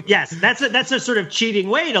 Yes. That's a sort of cheating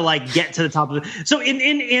way to like get to the top of it. So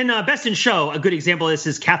in Best in Show, a good example of this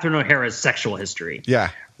is Catherine O'Hara's sexual history. Yeah.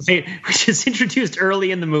 Which is introduced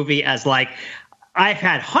early in the movie as like, I've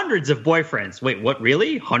had hundreds of boyfriends. Wait, what?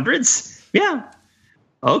 Really? Hundreds? Yeah.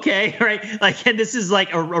 Okay, right. Like, and this is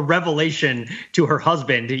like a revelation to her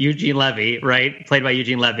husband, Eugene Levy, right, played by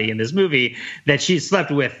Eugene Levy in this movie, that she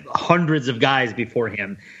slept with hundreds of guys before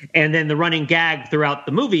him. And then the running gag throughout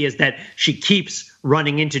the movie is that she keeps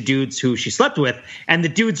running into dudes who she slept with, and the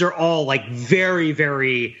dudes are all like very,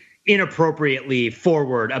 very inappropriately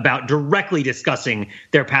forward about directly discussing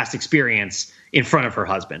their past experience in front of her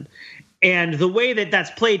husband. And the way that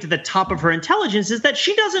that's played to the top of her intelligence is that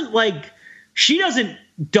she doesn't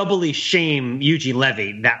doubly shame Eugene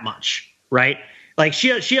Levy that much, right? Like she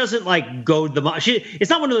doesn't like goad them.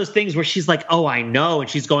 It's not one of those things where she's like, oh, I know, and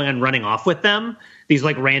she's going on running off with them, these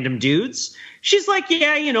like random dudes. She's like,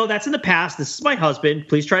 yeah, that's in the past. This is my husband.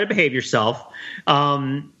 Please try to behave yourself.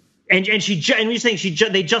 And you're saying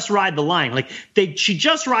they just ride the line. Like she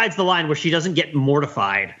just rides the line where she doesn't get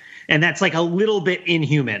mortified. And that's like a little bit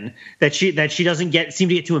inhuman that she doesn't seem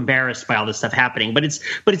to get too embarrassed by all this stuff happening. But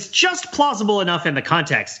it's just plausible enough in the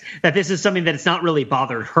context that this is something that it's not really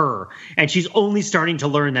bothered her, and she's only starting to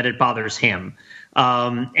learn that it bothers him.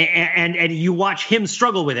 And you watch him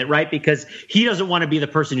struggle with it, right? Because he doesn't want to be the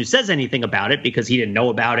person who says anything about it because he didn't know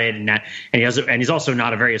about it, and he's also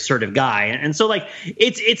not a very assertive guy. And so like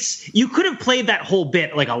it's you could have played that whole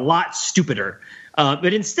bit like a lot stupider.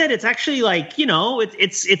 But instead, it's actually like,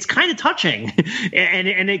 it's kind of touching.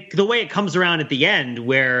 and the way it comes around at the end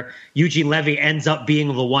where Eugene Levy ends up being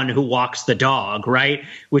the one who walks the dog, right?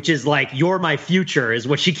 Which is like, you're my future is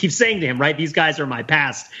what she keeps saying to him, right? These guys are my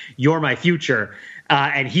past. You're my future.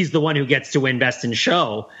 And he's the one who gets to win Best in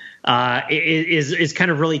Show. Is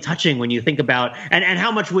kind of really touching when you think about and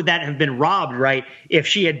how much would that have been robbed, right? If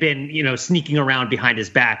she had been, sneaking around behind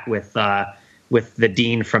his back with the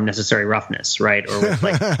dean from Necessary Roughness, right? Or with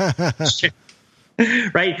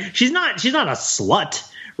right? She's not a slut,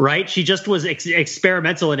 right? She just was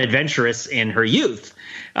experimental and adventurous in her youth,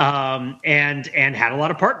 and had a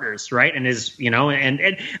lot of partners, right? And is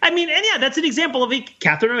and I mean, and yeah, that's an example of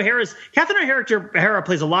Catherine O'Hara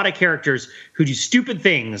plays a lot of characters who do stupid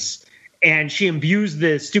things, and she imbues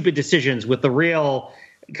the stupid decisions with the real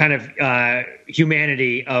kind of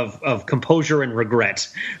humanity of composure and regret,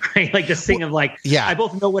 right? Like this thing of like, yeah, I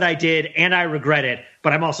both know what I did and I regret it,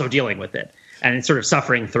 but I'm also dealing with it. And it's sort of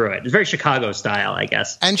suffering through it. It's very Chicago style, I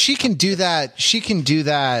guess. And she can do that.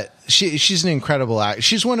 She's an incredible actor.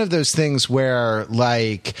 She's one of those things where,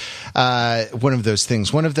 like, one of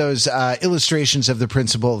those illustrations of the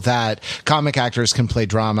principle that comic actors can play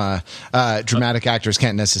drama, dramatic actors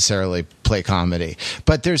can't necessarily play comedy.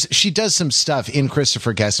 But she does some stuff in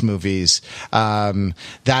Christopher Guest movies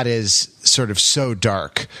that is sort of so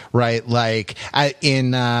dark, right? Like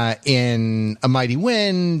in A Mighty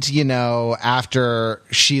Wind, after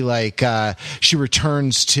she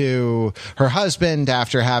returns to her husband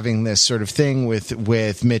after having this sort of thing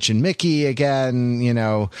with Mitch and Mickey again,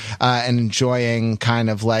 and enjoying kind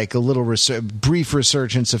of like a little brief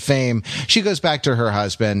resurgence of fame. She goes back to her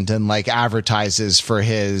husband and like advertises for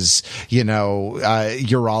his,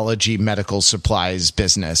 urology medical supplies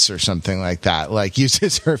business or something like that. Like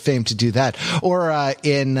uses her fame to do that. Or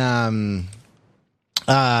in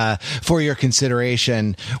For Your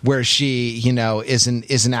Consideration, where she, is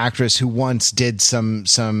an actress who once did some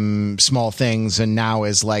small things and now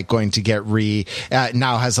is like going to get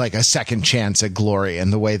now has like a second chance at glory.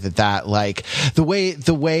 And the way that like the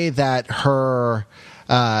way that her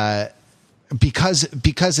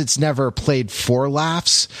because it's never played for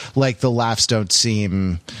laughs, like the laughs don't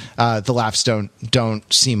seem unearned.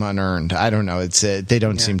 I don't know. They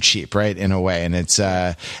don't seem cheap, right? In a way. And it's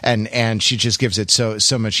and she just gives it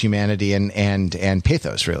so much humanity and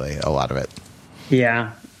pathos, really, a lot of it.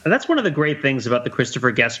 Yeah. That's one of the great things about the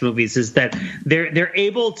Christopher Guest movies is that they're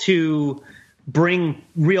able to bring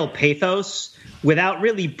real pathos without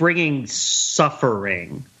really bringing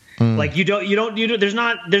suffering. Like you don't there's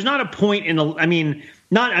not a point in I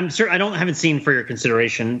haven't seen For Your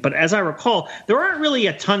Consideration, but as I recall, there aren't really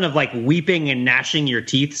a ton of like weeping and gnashing your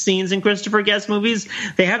teeth scenes in Christopher Guest movies.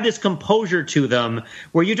 They have this composure to them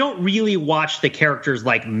where you don't really watch the characters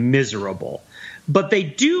like miserable, but they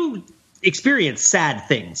do experience sad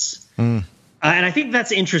things. And I think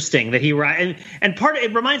that's interesting that and part of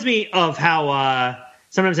it reminds me of how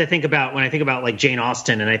sometimes when I think about like Jane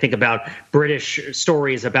Austen and I think about British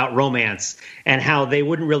stories about romance and how they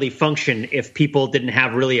wouldn't really function if people didn't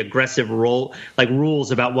have really aggressive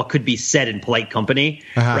rules about what could be said in polite company,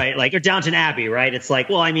 right? Like, or Downton Abbey, right? It's like,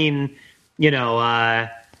 well, I mean,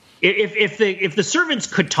 if the servants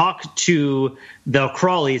could talk to the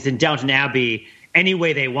Crawleys in Downton Abbey any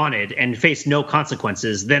way they wanted and face no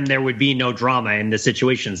consequences, then there would be no drama in the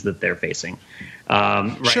situations that they're facing.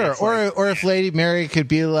 Right? Sure. Or if Lady Mary could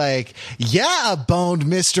be like, yeah, boned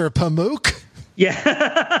Mr. Pamuk.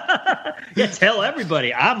 Yeah. Yeah. Tell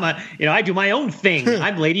everybody I do my own thing.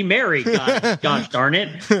 I'm Lady Mary. Gosh darn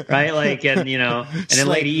it. Right. Like, and then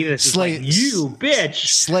Lady Edith is like, you bitch.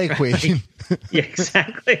 Slay queen. Right? Yeah,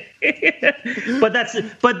 exactly.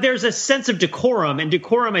 But there's a sense of decorum, and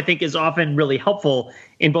decorum I think is often really helpful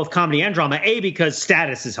in both comedy and drama. Because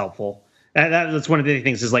status is helpful. That's one of the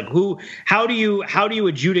things is like how do you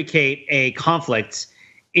adjudicate a conflict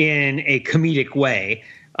in a comedic way?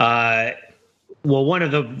 Well, one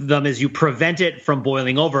of them is you prevent it from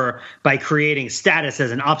boiling over by creating status as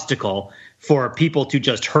an obstacle for people to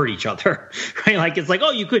just hurt each other, right? Like it's like, oh,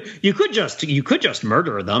 you could just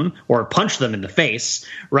murder them or punch them in the face,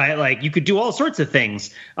 right? Like you could do all sorts of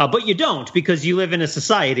things, but you don't because you live in a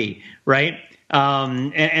society, right?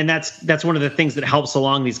 And that's one of the things that helps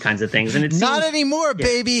along these kinds of things. And it's not anymore,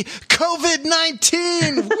 baby.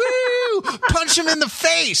 COVID-19, woo! Punch him in the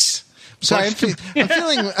face. Sorry,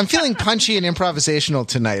 I'm feeling punchy and improvisational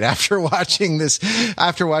tonight after watching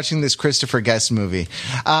this Christopher Guest movie.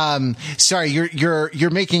 Sorry, you're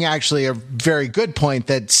making actually a very good point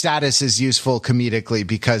that status is useful comedically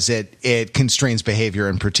because it constrains behavior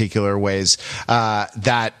in particular ways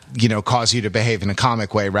that cause you to behave in a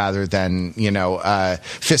comic way rather than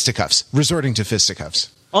fisticuffs, resorting to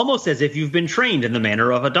fisticuffs. Almost as if you've been trained in the manner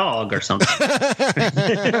of a dog or something.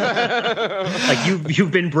 Like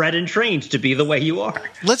you've been bred and trained to be the way you are.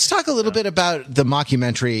 Let's talk a little bit about the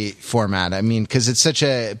mockumentary format. I mean, because it's such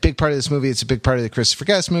a big part of this movie. It's a big part of the Christopher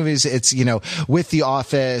Guest movies. It's, with The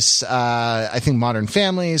Office, I think Modern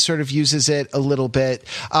Family sort of uses it a little bit,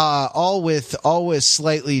 all with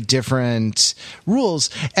slightly different rules.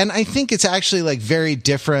 And I think it's actually like very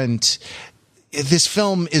different. This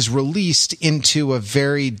film is released into a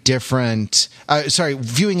very different,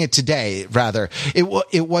 viewing it today, rather,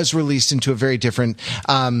 it was released into a very different,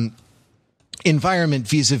 environment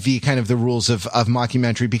vis-a-vis kind of the rules of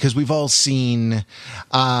mockumentary, because we've all seen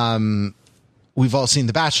The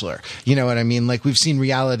Bachelor. You know what I mean? Like, we've seen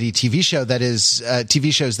reality TV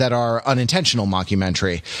shows that are unintentional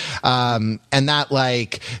mockumentary. And that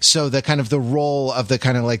so the kind of the role of the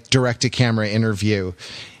kind of like direct to camera interview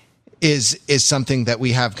is something that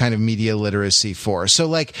we have kind of media literacy for.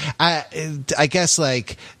 So I guess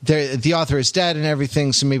the author is dead and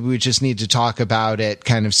everything. So maybe we just need to talk about it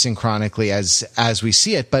kind of synchronically as we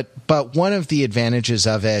see it. But one of the advantages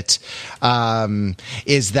of it,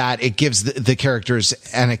 is that it gives the characters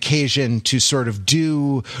an occasion to sort of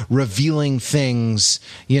do revealing things,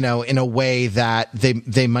 in a way that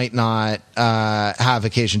they might not, have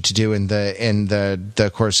occasion to do in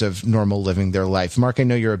the course of normal living their life. Mark, I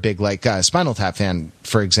know you're a big Spinal Tap fan,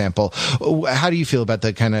 for example. How do you feel about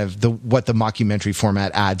the kind of what the mockumentary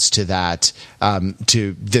format adds to that,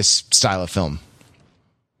 to this style of film?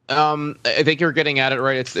 I think you're getting at it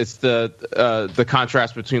right. It's the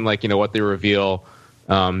contrast between what they reveal,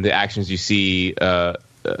 the actions you see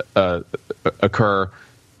occur,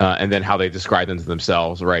 and then how they describe them to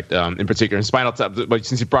themselves, right? In particular, in Spinal Tap. But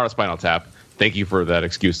since you brought up Spinal Tap, thank you for that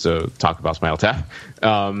excuse to talk about Spinal Tap.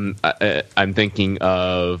 I'm thinking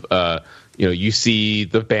of you see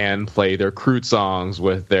the band play their crude songs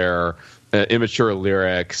with their immature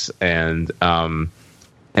lyrics, and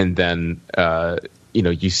then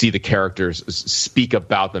you see the characters speak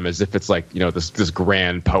about them as if it's this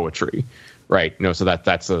grand poetry, right? So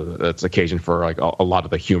that's occasion for a lot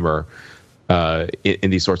of the humor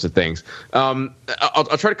in these sorts of things. I'll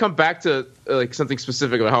try to come back to something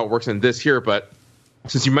specific about how it works in this here, but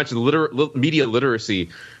since you mentioned media literacy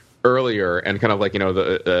earlier, and kind of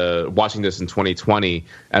the watching this in 2020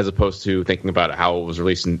 as opposed to thinking about how it was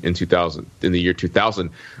released in the year 2000,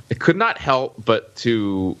 I could not help but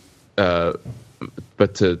for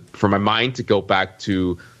my mind to go back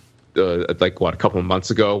to a couple of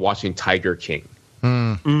months ago watching Tiger King.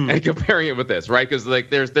 And comparing it with this, right? Because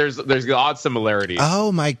there's the odd similarities.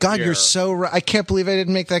 Oh my God, here. You're so right. I can't believe I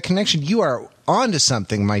didn't make that connection. You are onto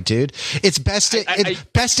something, my dude. It's best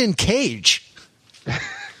in Cage.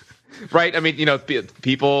 Right? I mean,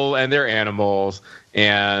 people and their animals,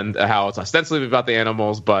 and how it's ostensibly about the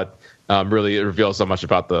animals, but really it reveals so much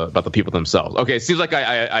about the people themselves. Okay, it seems like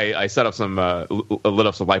I set up some lit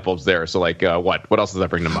up some light bulbs there. So what else does that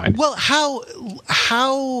bring to mind? Well,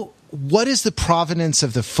 what is the provenance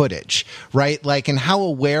of the footage, right? And how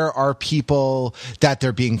aware are people that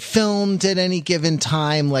they're being filmed at any given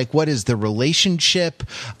time? What is the relationship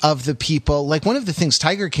of the people? One of the things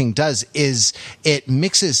Tiger King does is it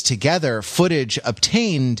mixes together footage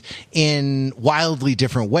obtained in wildly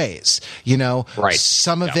different ways, Right.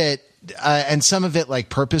 Some of it, and some of it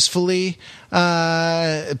purposefully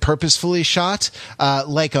shot,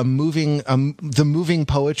 the moving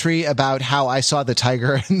poetry about how I saw the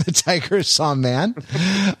tiger and the tiger saw man.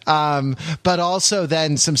 But also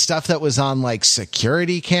then some stuff that was on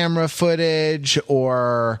security camera footage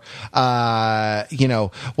or, what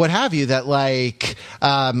have you, that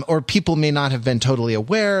or people may not have been totally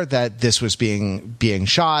aware that this was being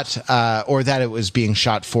shot, or that it was being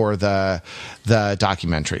shot for the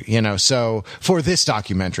documentary, so for this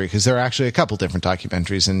documentary, because there are actually a couple different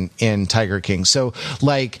documentaries in Tiger King. So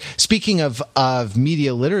speaking of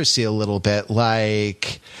media literacy a little bit, I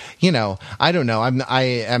don't know, I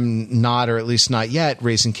am not, or at least not yet,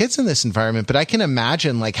 raising kids in this environment, but I can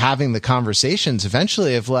imagine having the conversations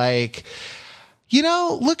eventually of look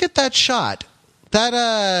at that shot,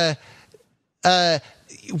 that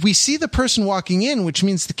we see the person walking in, which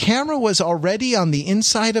means the camera was already on the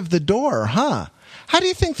inside of the door, huh? How do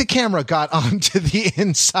you think the camera got onto the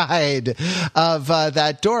inside of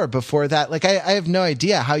that door before that? Like, I have no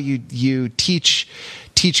idea how you teach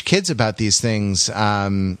kids about these things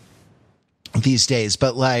these days,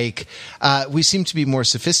 but like we seem to be more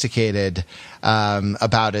sophisticated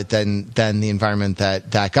about it than the environment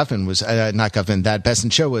that Guffin was not Guffin, that Best in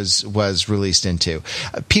Show was released into.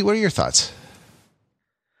 Pete, what are your thoughts?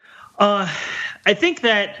 I think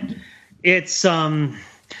that it's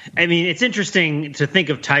it's interesting to think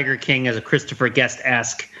of Tiger King as a Christopher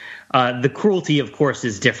Guest-esque. The cruelty, of course,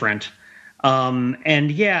 is different.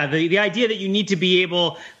 And yeah, the idea that you need to be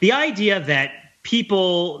able, the idea that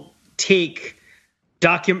people take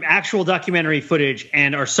actual documentary footage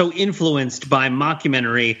and are so influenced by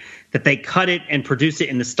mockumentary that they cut it and produce it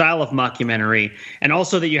in the style of mockumentary, and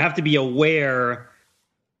also that you have to be aware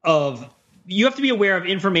of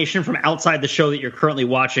information from outside the show that you're currently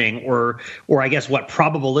watching, or I guess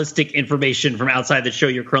probabilistic information from outside the show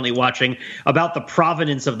you're currently watching about the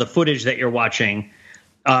provenance of the footage that you're watching,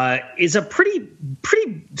 is a pretty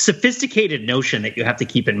sophisticated notion that you have to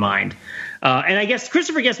keep in mind. And I guess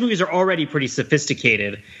Christopher Guest movies are already pretty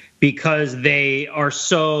sophisticated because they are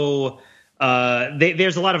so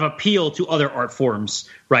there's a lot of appeal to other art forms,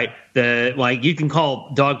 right? You can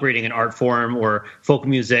call dog breeding an art form, or folk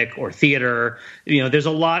music, or theater. There's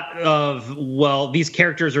a lot of, these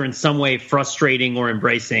characters are in some way frustrating or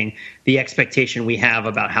embracing the expectation we have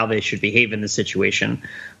about how they should behave in the situation.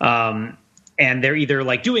 And they're either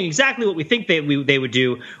like doing exactly what we think they would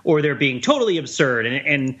do, or they're being totally absurd,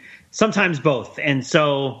 and sometimes both. And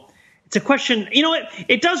so it's a question.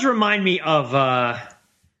 It does remind me of.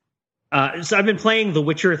 So I've been playing The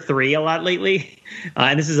Witcher 3 a lot lately,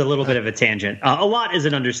 and this is a little bit of a tangent. A lot is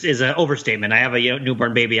an overstatement. I have a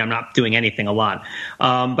newborn baby. I'm not doing anything a lot,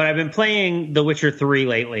 but I've been playing The Witcher 3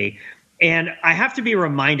 lately, and I have to be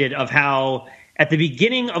reminded of how at the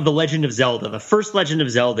beginning of The Legend of Zelda, the first Legend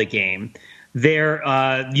of Zelda game,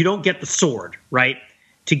 you don't get the sword, right?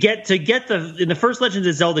 In the first Legend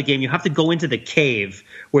of Zelda game, you have to go into the cave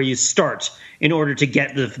where you start in order to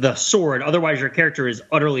get the sword. Otherwise, your character is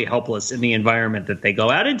utterly helpless in the environment that they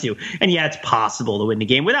go out into. And yeah, it's possible to win the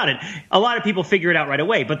game without it. A lot of people figure it out right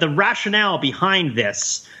away. But the rationale behind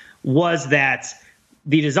this was that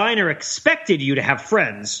the designer expected you to have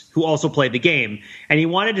friends who also played the game, and he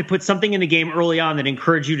wanted to put something in the game early on that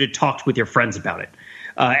encouraged you to talk with your friends about it.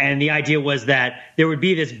 And the idea was that there would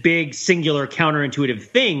be this big, singular, counterintuitive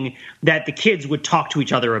thing that the kids would talk to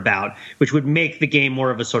each other about, which would make the game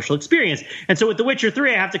more of a social experience. And so with The Witcher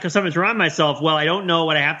 3, I have to sometimes remind myself, I don't know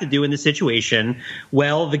what I have to do in this situation.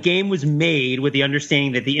 Well, the game was made with the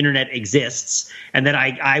understanding that the internet exists and that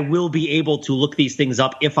I will be able to look these things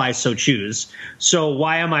up if I so choose. So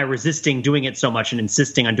why am I resisting doing it so much and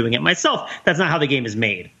insisting on doing it myself? That's not how the game is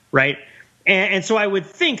made, right? And so I would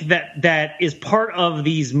think that is part of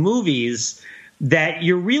these movies, that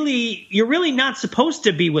you're really not supposed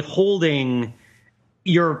to be withholding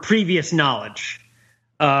your previous knowledge.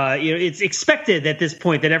 It's expected at this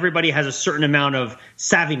point that everybody has a certain amount of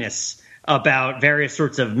savviness about various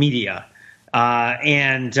sorts of media,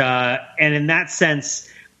 and in that sense,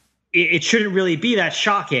 it shouldn't really be that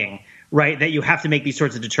shocking, right? That you have to make these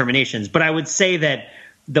sorts of determinations. But I would say that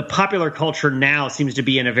the popular culture now seems to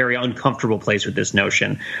be in a very uncomfortable place with this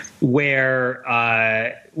notion,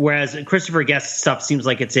 whereas Christopher Guest stuff seems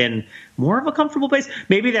like it's in more of a comfortable place.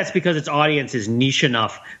 Maybe that's because its audience is niche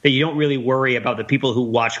enough that you don't really worry about the people who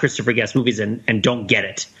watch Christopher Guest movies and don't get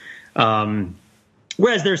it.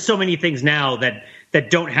 Whereas there's so many things now that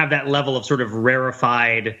don't have that level of sort of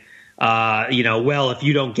rarefied, if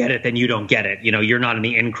you don't get it, then you don't get it. You're not in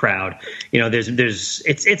the in crowd.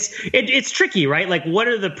 It's tricky, right? Like, what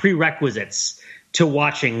are the prerequisites to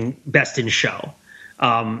watching Best in Show?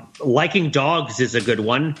 Liking dogs is a good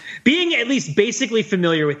one. Being at least basically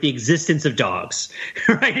familiar with the existence of dogs,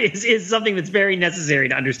 right, is something that's very necessary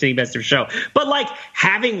to understanding Best in Show. But like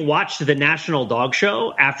having watched the National Dog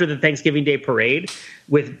Show after the Thanksgiving Day parade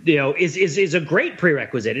is a great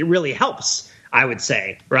prerequisite. It really helps, I would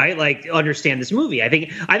say, right? Like, understand this movie. I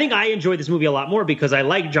think I enjoyed this movie a lot more because I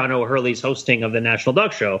like John O'Hurley's hosting of the National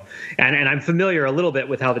Dog Show, and I'm familiar a little bit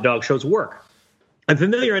with how the dog shows work. I'm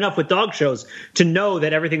familiar enough with dog shows to know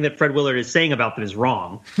that everything that Fred Willard is saying about them is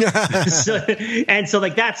wrong. So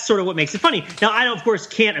that's sort of what makes it funny. Now, I, of course,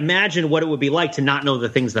 can't imagine what it would be like to not know the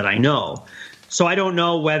things that I know. So I don't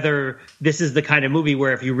know whether this is the kind of movie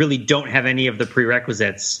where if you really don't have any of the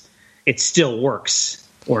prerequisites, it still works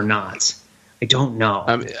or not. I don't know.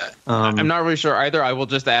 I'm not really sure either. I will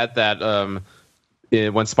just add that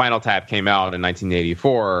when Spinal Tap came out in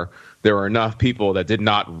 1984, there were enough people that did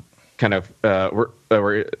not kind of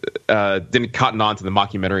didn't cotton on to the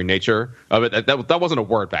mockumentary nature of it. That wasn't a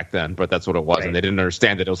word back then, but that's what it was, right. And they didn't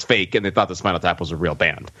understand that it was fake, and they thought the Spinal Tap was a real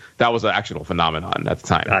band. That was an actual phenomenon at the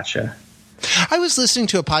time. Gotcha. I was listening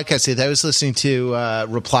to a podcast. I was listening to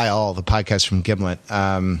Reply All, the podcast from Gimlet,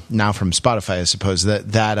 now from Spotify, I suppose.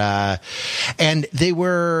 And they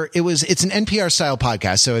were. It's an NPR style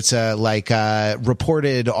podcast, so it's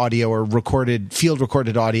reported audio or field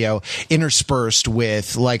recorded audio interspersed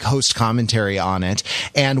with like host commentary on it.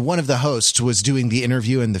 And one of the hosts was doing the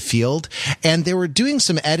interview in the field, and they were doing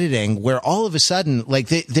some editing where all of a sudden, like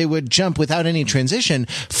they would jump without any transition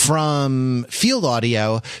from field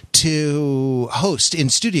audio to host in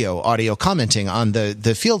studio audio commenting on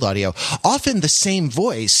the field audio, often the same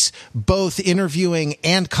voice, both interviewing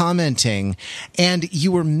and commenting, and you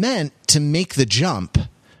were meant to make the jump.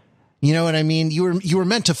 You know what I mean? You were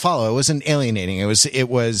meant to follow. It wasn't alienating. It was,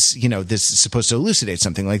 this is supposed to elucidate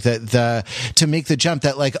something like to make the jump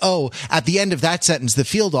that like, oh, at the end of that sentence, the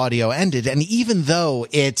field audio ended. And even though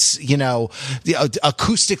it's,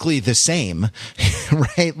 acoustically the same,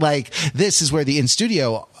 right? Like this is where the in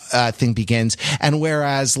studio thing begins, and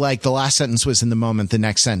whereas like the last sentence was in the moment, the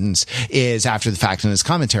next sentence is after the fact and is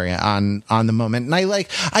commentary on the moment. And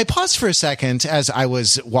I paused for a second as I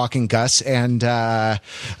was walking Gus and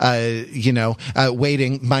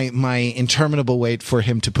waiting my interminable wait for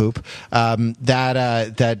him to poop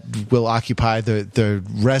that will occupy the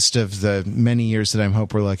rest of the many years that I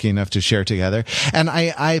hope we're lucky enough to share together. And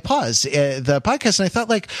I paused the podcast and I thought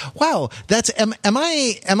like, wow, am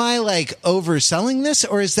I like overselling this,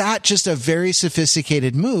 or is that just a very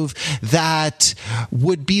sophisticated move that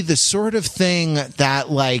would be the sort of thing that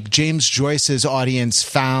like James Joyce's audience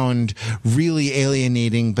found really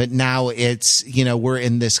alienating, but now it's, we're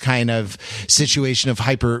in this kind of situation of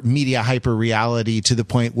hyper reality to the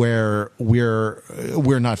point where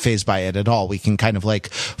we're not fazed by it at all. We can kind of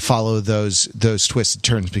like follow those twists and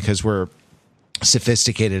turns because we're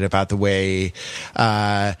sophisticated about the way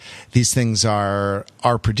these things are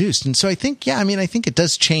produced. And so I think it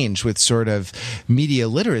does change with sort of media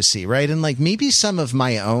literacy, right? And like maybe some of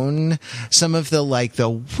the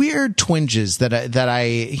weird twinges that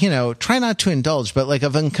I try not to indulge, but like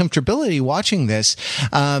of uncomfortability watching this,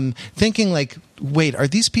 thinking like, wait, are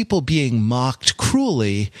these people being mocked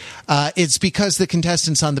cruelly? It's because the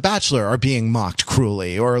contestants on The Bachelor are being mocked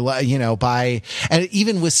cruelly, or, and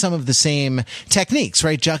even with some of the same techniques,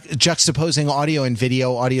 right? Juxtaposing audio and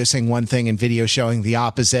audio saying one thing and video showing the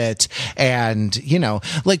opposite. And,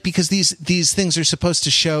 because these things are supposed to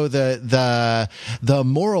show the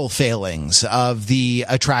moral failings of the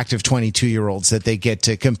attractive 22-year-olds that they get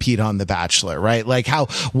to compete on The Bachelor, right? Like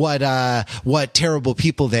what terrible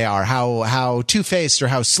people they are, how two-faced or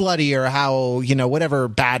how slutty or how, whatever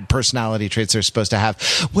bad personality traits they're supposed to have.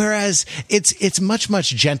 Whereas it's much,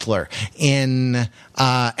 much gentler in,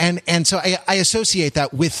 and so I associate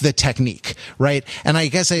that with the technique, right? And I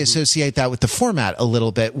guess I associate that with the format a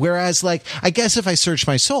little bit. Whereas like, I guess if I search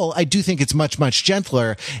my soul, I do think it's much, much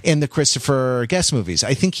gentler in the Christopher Guest movies.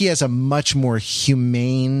 I think he has a much more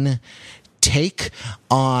humane take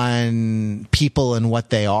on people and what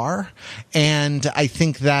they are. And I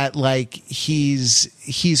think that like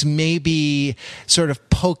he's maybe sort of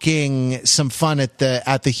poking some fun at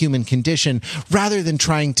the human condition rather than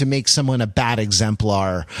trying to make someone a bad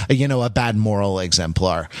exemplar, a bad moral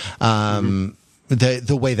exemplar.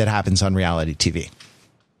 The way that happens on reality TV.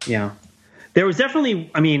 Yeah. There was definitely,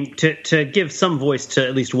 to give some voice to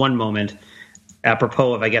at least one moment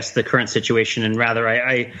apropos of, I guess, the current situation. And rather,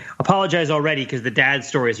 I apologize already because the dad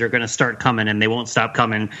stories are going to start coming and they won't stop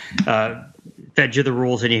coming. Fed you the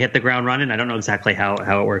rules and you hit the ground running. I don't know exactly how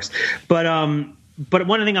it works. But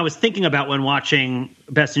one thing I was thinking about when watching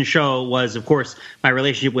Best in Show was, of course, my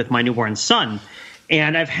relationship with my newborn son.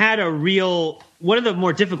 And I've had one of the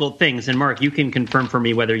more difficult things, and Mark, you can confirm for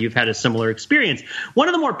me whether you've had a similar experience. One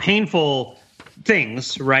of the more painful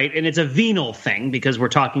things, right? And it's a venal thing because we're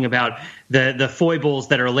talking about the foibles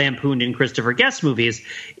that are lampooned in Christopher Guest movies,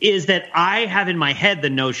 is that I have in my head the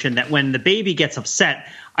notion that when the baby gets upset,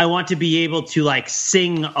 I want to be able to like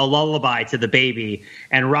sing a lullaby to the baby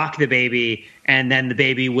and rock the baby, and then the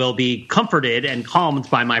baby will be comforted and calmed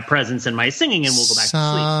by my presence and my singing, and we'll go back to sleep.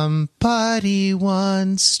 Somebody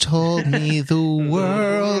once told me the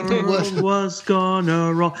world was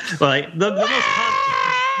gonna roll. Like the most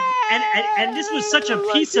and this was such a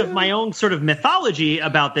piece of my own sort of mythology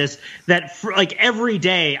about this that like every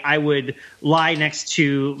day I would lie next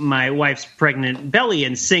to my wife's pregnant belly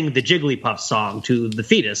and sing the Jigglypuff song to the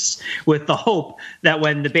fetus with the hope that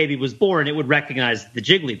when the baby was born, it would recognize the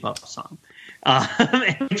Jigglypuff song.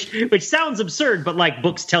 which sounds absurd, but like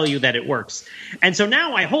books tell you that it works. And so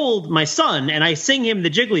now I hold my son and I sing him the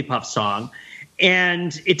Jigglypuff song,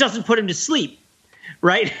 and it doesn't put him to sleep.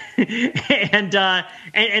 Right.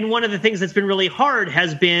 and one of the things that's been really hard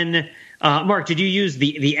has been, Mark, did you use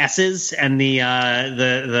the S's and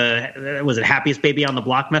the was it happiest baby on the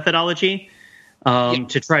block methodology to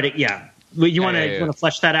try to, you want to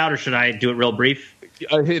flesh that out, or should I do it real brief?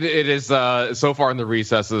 It is so far in the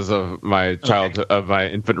recesses of my of my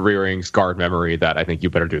infant rearing scarred memory that I think you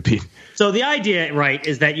better do it, Pete. So the idea, right,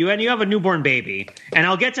 is that you have a newborn baby, and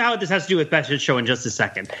I'll get to how this has to do with Best in Show in just a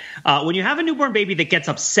second. When you have a newborn baby that gets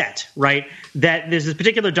upset, right, that there's this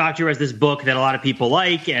particular doctor who has this book that a lot of people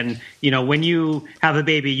like, and when you have a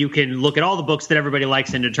baby, you can look at all the books that everybody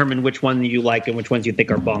likes and determine which one you like and which ones you think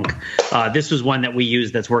are bunk. This was one that we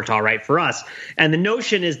used that's worked all right for us. And the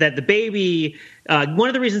notion is that the baby, one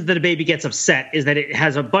of the reasons that a baby gets upset is that it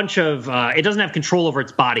has a bunch of it doesn't have control over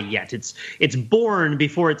its body yet. It's born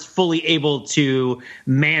before it's fully able to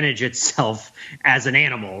manage itself as an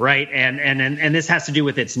animal, right? And this has to do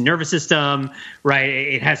with its nervous system, right?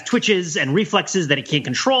 It has twitches and reflexes that it can't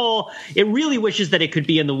control. It really wishes that it could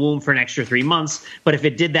be in the womb for an extra 3 months, but if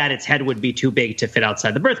it did that, its head would be too big to fit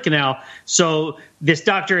outside the birth canal. So this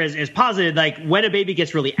doctor has posited, like, when a baby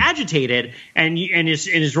gets really agitated and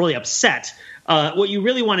is really upset, what you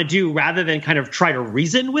really want to do, rather than kind of try to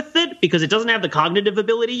reason with it, because it doesn't have the cognitive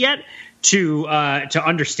ability yet to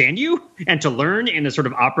understand you and to learn in a sort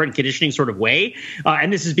of operant conditioning sort of way.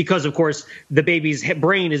 And this is because, of course, the baby's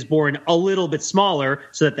brain is born a little bit smaller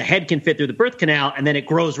so that the head can fit through the birth canal, and then it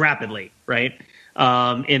grows rapidly, right,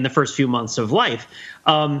 in the first few months of life.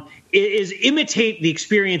 Is imitate the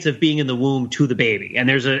experience of being in the womb to the baby. And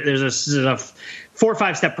there's a sort of 4 or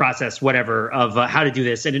 5 step process, whatever, of how to do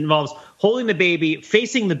this. And it involves holding the baby,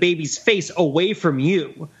 facing the baby's face away from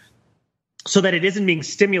you so that it isn't being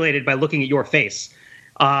stimulated by looking at your face.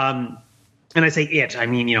 And I say it, I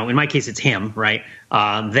mean, in my case, it's him, right?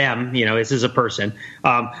 Them, this is a person.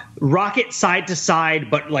 Rock it side to side,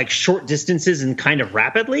 but like short distances and kind of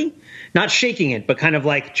rapidly. Not shaking it, but kind of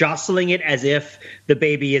like jostling it as if the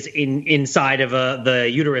baby is inside of the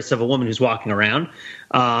uterus of a woman who's walking around.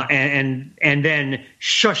 And then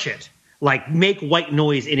shush it, like make white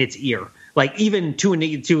noise in its ear, like even to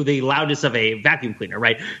the loudness of a vacuum cleaner,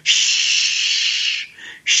 right? Shh,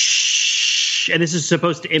 shh. And this is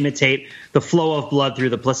supposed to imitate the flow of blood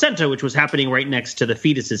through the placenta, which was happening right next to the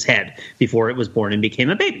fetus's head before it was born and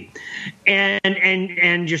became a baby.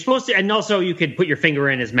 And you're supposed to, and also you could put your finger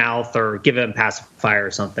in his mouth or give him pacifier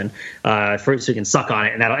or something so he can suck on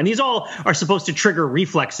it. And these all are supposed to trigger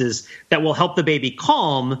reflexes that will help the baby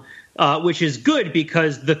calm, which is good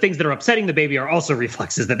because the things that are upsetting the baby are also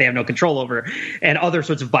reflexes that they have no control over, and other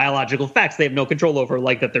sorts of biological facts they have no control over,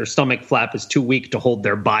 like that their stomach flap is too weak to hold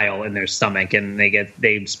their bile in their stomach and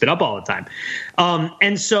they spit up all the time.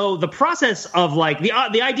 And so the process of like the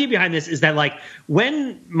idea behind this is that like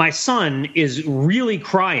when my son is really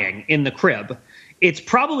crying in the crib, it's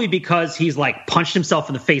probably because he's like punched himself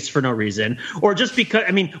in the face for no reason, or just because,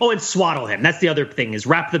 and swaddle him. That's the other thing, is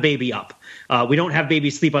wrap the baby up. We don't have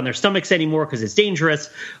babies sleep on their stomachs anymore because it's dangerous.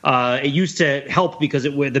 It used to help because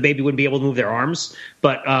the baby wouldn't be able to move their arms.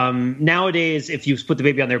 But nowadays, if you put the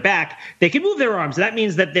baby on their back, they can move their arms. That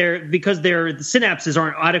means that because their synapses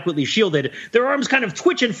aren't adequately shielded, their arms kind of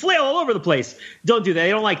twitch and flail all over the place. Don't do that.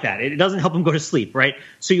 They don't like that. It doesn't help them go to sleep, right?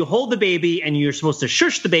 So you hold the baby and you're supposed to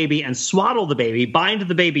shush the baby and swaddle the baby, bind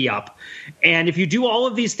the baby up. And if you do all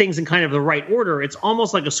of these things in kind of the right order, it's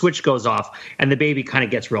almost like a switch goes off and the baby kind of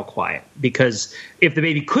gets real quiet. Because if the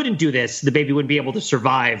baby couldn't do this, the baby wouldn't be able to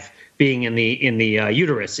survive being in the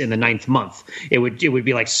uterus in the 9th month. It would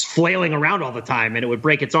be like flailing around all the time and it would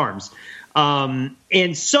break its arms.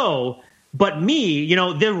 But me,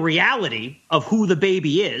 the reality of who the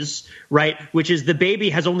baby is, right, which is the baby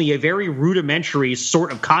has only a very rudimentary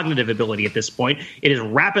sort of cognitive ability at this point. It is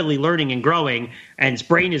rapidly learning and growing, and its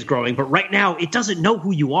brain is growing. But right now, it doesn't know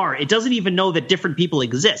who you are. It doesn't even know that different people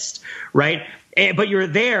exist, right? But you're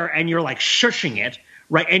there and you're like shushing it,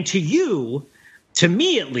 right? And to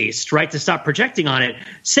me at least, right, to stop projecting on it,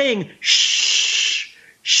 saying shh,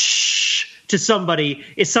 shh to somebody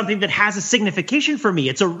is something that has a signification for me.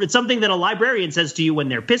 It's something that a librarian says to you when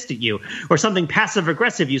they're pissed at you, or something passive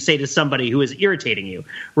aggressive you say to somebody who is irritating you,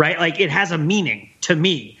 right? Like it has a meaning to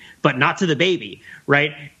me, but not to the baby,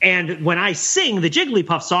 right? And when I sing the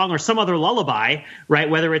Jigglypuff song or some other lullaby, right,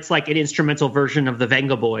 whether it's like an instrumental version of the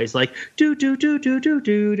Venga Boys, like do do do do do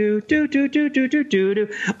do do do do do do do do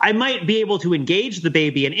do, I might be able to engage the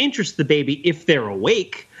baby and interest the baby if they're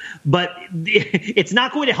awake, but it's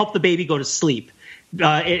not going to help the baby go to sleep.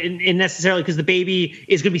 in necessarily because the baby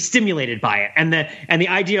is going to be stimulated by it, and the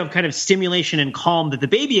idea of kind of stimulation and calm that the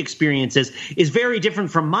baby experiences is very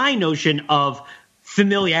different from my notion of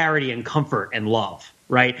familiarity and comfort and love.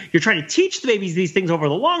 Right? You're trying to teach the babies these things over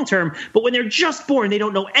the long term, but when they're just born, they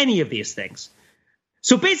don't know any of these things.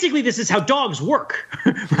 So basically, this is how dogs work,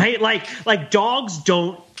 right? Like dogs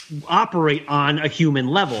don't operate on a human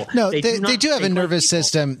level. No, they do have a nervous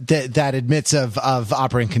system that admits of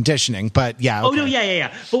operant conditioning, but yeah. Okay. Oh no,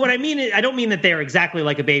 yeah. But what I mean is, I don't mean that they're exactly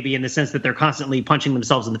like a baby in the sense that they're constantly punching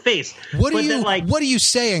themselves in the face. What are you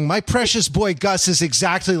saying? My precious boy Gus is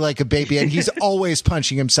exactly like a baby, and he's always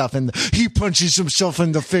punching himself he punches himself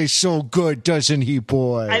in the face so good, doesn't he,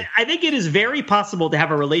 boy? I think it is very possible to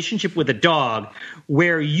have a relationship with a dog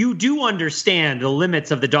where you do understand the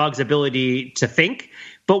limits of the dog's ability to think,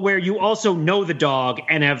 but where you also know the dog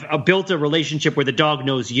and have built a relationship where the dog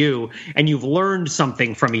knows you and you've learned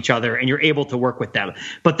something from each other and you're able to work with them.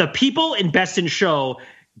 But the people in Best in Show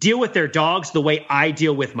deal with their dogs the way I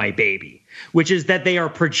deal with my baby, which is that they are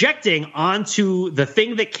projecting onto the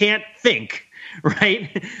thing that can't think,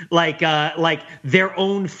 right? Like their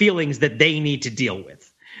own feelings that they need to deal with.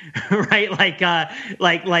 Right,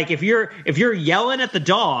 like if you're yelling at the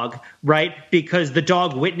dog, right, because the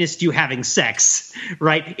dog witnessed you having sex,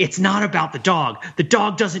 right, it's not about the dog. The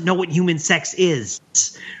dog doesn't know what human sex is,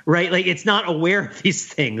 right? Like it's not aware of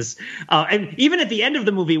these things. And even at the end of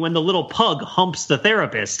the movie, when the little pug humps the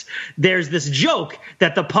therapist, there's this joke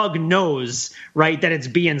that the pug knows, right, that it's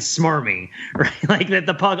being smarmy, right, like that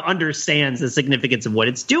the pug understands the significance of what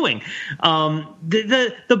it's doing.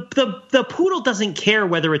 The poodle doesn't care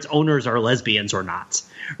whether its owners are lesbians or not,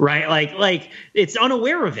 right? Like it's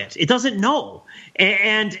unaware of it. It doesn't know.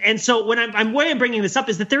 And so when I'm bringing this up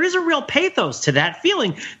is that there is a real pathos to that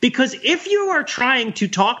feeling, because if you are trying to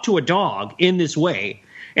talk to a dog in this way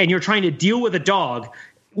and you're trying to deal with a dog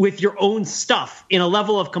with your own stuff in a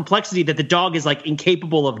level of complexity that the dog is like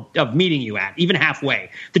incapable of meeting you at, even halfway.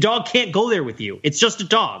 The dog can't go there with you. It's just a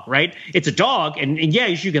dog, right? It's a dog, and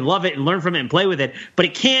yes, you can love it and learn from it and play with it, but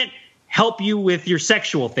it can't help you with your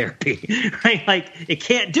sexual therapy, right? Like it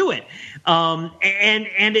can't do it. And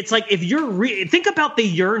it's like, if you're think about the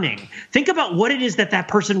yearning, think about what it is that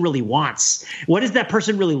person really wants. What is that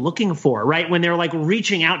person really looking for, right? When they're like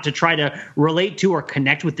reaching out to try to relate to or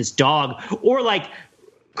connect with this dog, or like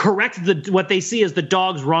correct what they see as the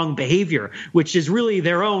dog's wrong behavior, which is really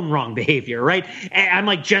their own wrong behavior, right? And I'm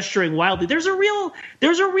like gesturing wildly. There's a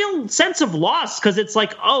real sense of loss, because it's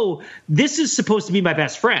like, oh, this is supposed to be my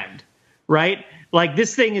best friend, right? Like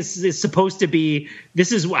this thing is supposed to be,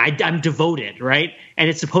 this is why I'm devoted, right? And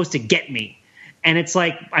it's supposed to get me. And it's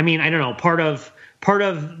like, I mean, I don't know, part of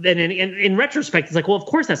and in retrospect, it's like, well, of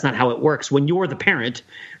course that's not how it works when you're the parent,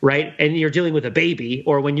 right? And you're dealing with a baby,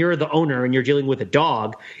 or when you're the owner and you're dealing with a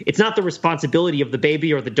dog, it's not the responsibility of the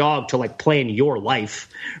baby or the dog to like plan your life,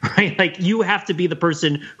 right? Like you have to be the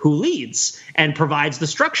person who leads and provides the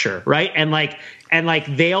structure, right? And like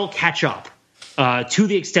they'll catch up to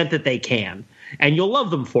the extent that they can, and you'll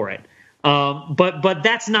love them for it. But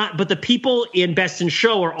that's not. But the people in Best in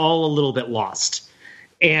Show are all a little bit lost,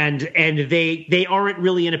 and they aren't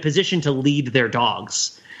really in a position to lead their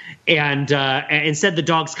dogs, and instead the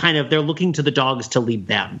dogs they're looking to the dogs to lead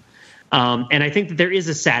them. And I think that there is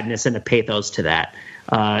a sadness and a pathos to that.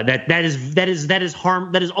 That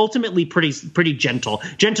is ultimately pretty gentle.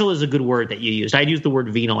 Gentle is a good word that you used. I'd use the word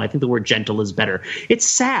venal. I think the word gentle is better. It's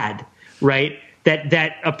sad, right?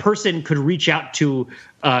 That a person could reach out to,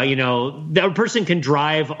 that a person can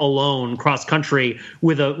drive alone cross country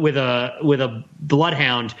with a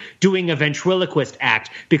bloodhound doing a ventriloquist act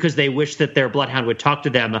because they wish that their bloodhound would talk to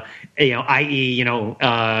them, i.e.,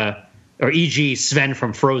 or e.g. Sven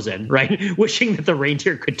from Frozen, right? Wishing that the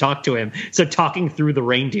reindeer could talk to him. So talking through the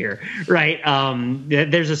reindeer, right?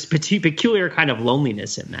 There's a peculiar kind of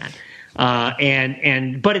loneliness in that.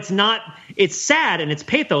 But it's sad and it's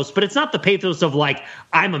pathos, but it's not the pathos of like,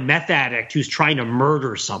 I'm a meth addict who's trying to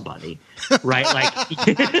murder somebody, right? Like,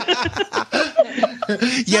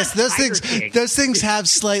 yes, those things have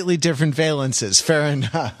slightly different valences. Fair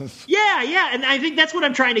enough. Yeah. And I think that's what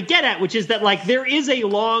I'm trying to get at, which is that like, there is a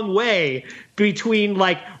long way between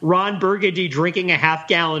like Ron Burgundy drinking a half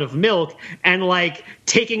gallon of milk and like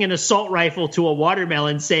taking an assault rifle to a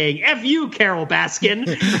watermelon saying "F you, Carol Baskin,"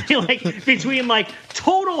 like between like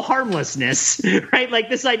total harmlessness, right? Like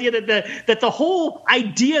this idea that the whole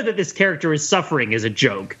idea that this character is suffering is a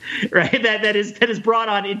joke, right? That is brought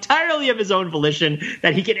on entirely of his own volition,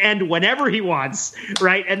 that he can end whenever he wants,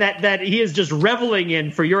 right? And that he is just reveling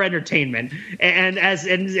in for your entertainment, and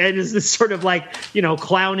is this sort of like, you know,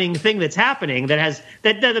 clowning thing that's happening that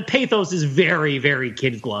the pathos is very, very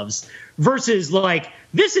kid gloves, versus like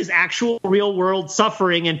this is actual real world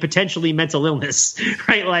suffering and potentially mental illness,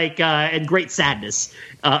 right? Like and great sadness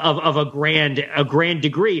of a grand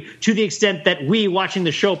degree, to the extent that we watching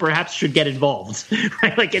the show perhaps should get involved,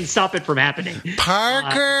 right? Like, and stop it from happening.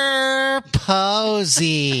 Parker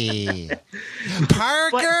Posey.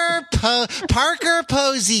 Parker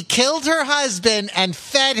Posey killed her husband and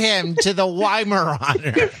fed him to the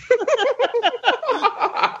Weimaraner.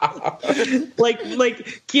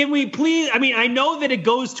 like, can we please? I mean, I know that it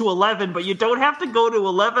goes to 11, but you don't have to go to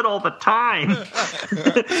 11 all the time.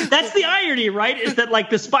 That's the irony, right? Is that like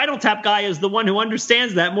the Spinal Tap guy is the one who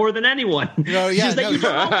understands that more than anyone. No, yeah, no, you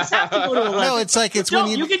don't always have to go to 11. No, it's like when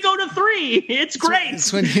you can go to 3. It's great.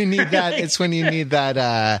 It's when you need that. It's when you need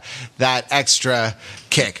that extra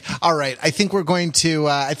kick. All right, I think we're going to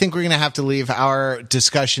have to leave our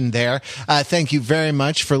discussion there. Thank you very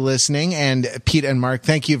much for listening, and Pete and Mark,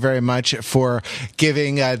 thank you very much for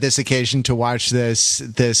giving this occasion to watch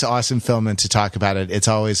this awesome film and to talk about it. It's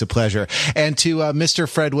always a pleasure. And to Mr.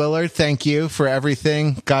 Fred Willard, thank you for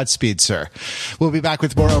everything. Godspeed, sir. We'll be back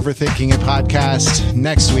with more Overthinking It podcast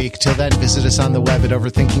next week. Till then, visit us on the web at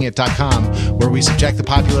overthinkingit.com, where we subject the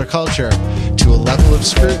popular culture to a level of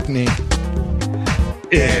scrutiny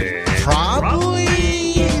it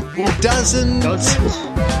probably doesn't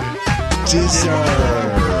deserve.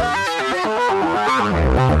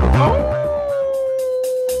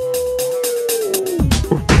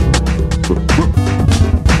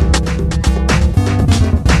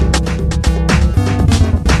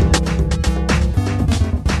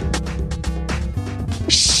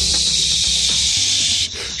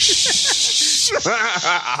 Ha ha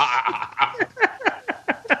ha ha!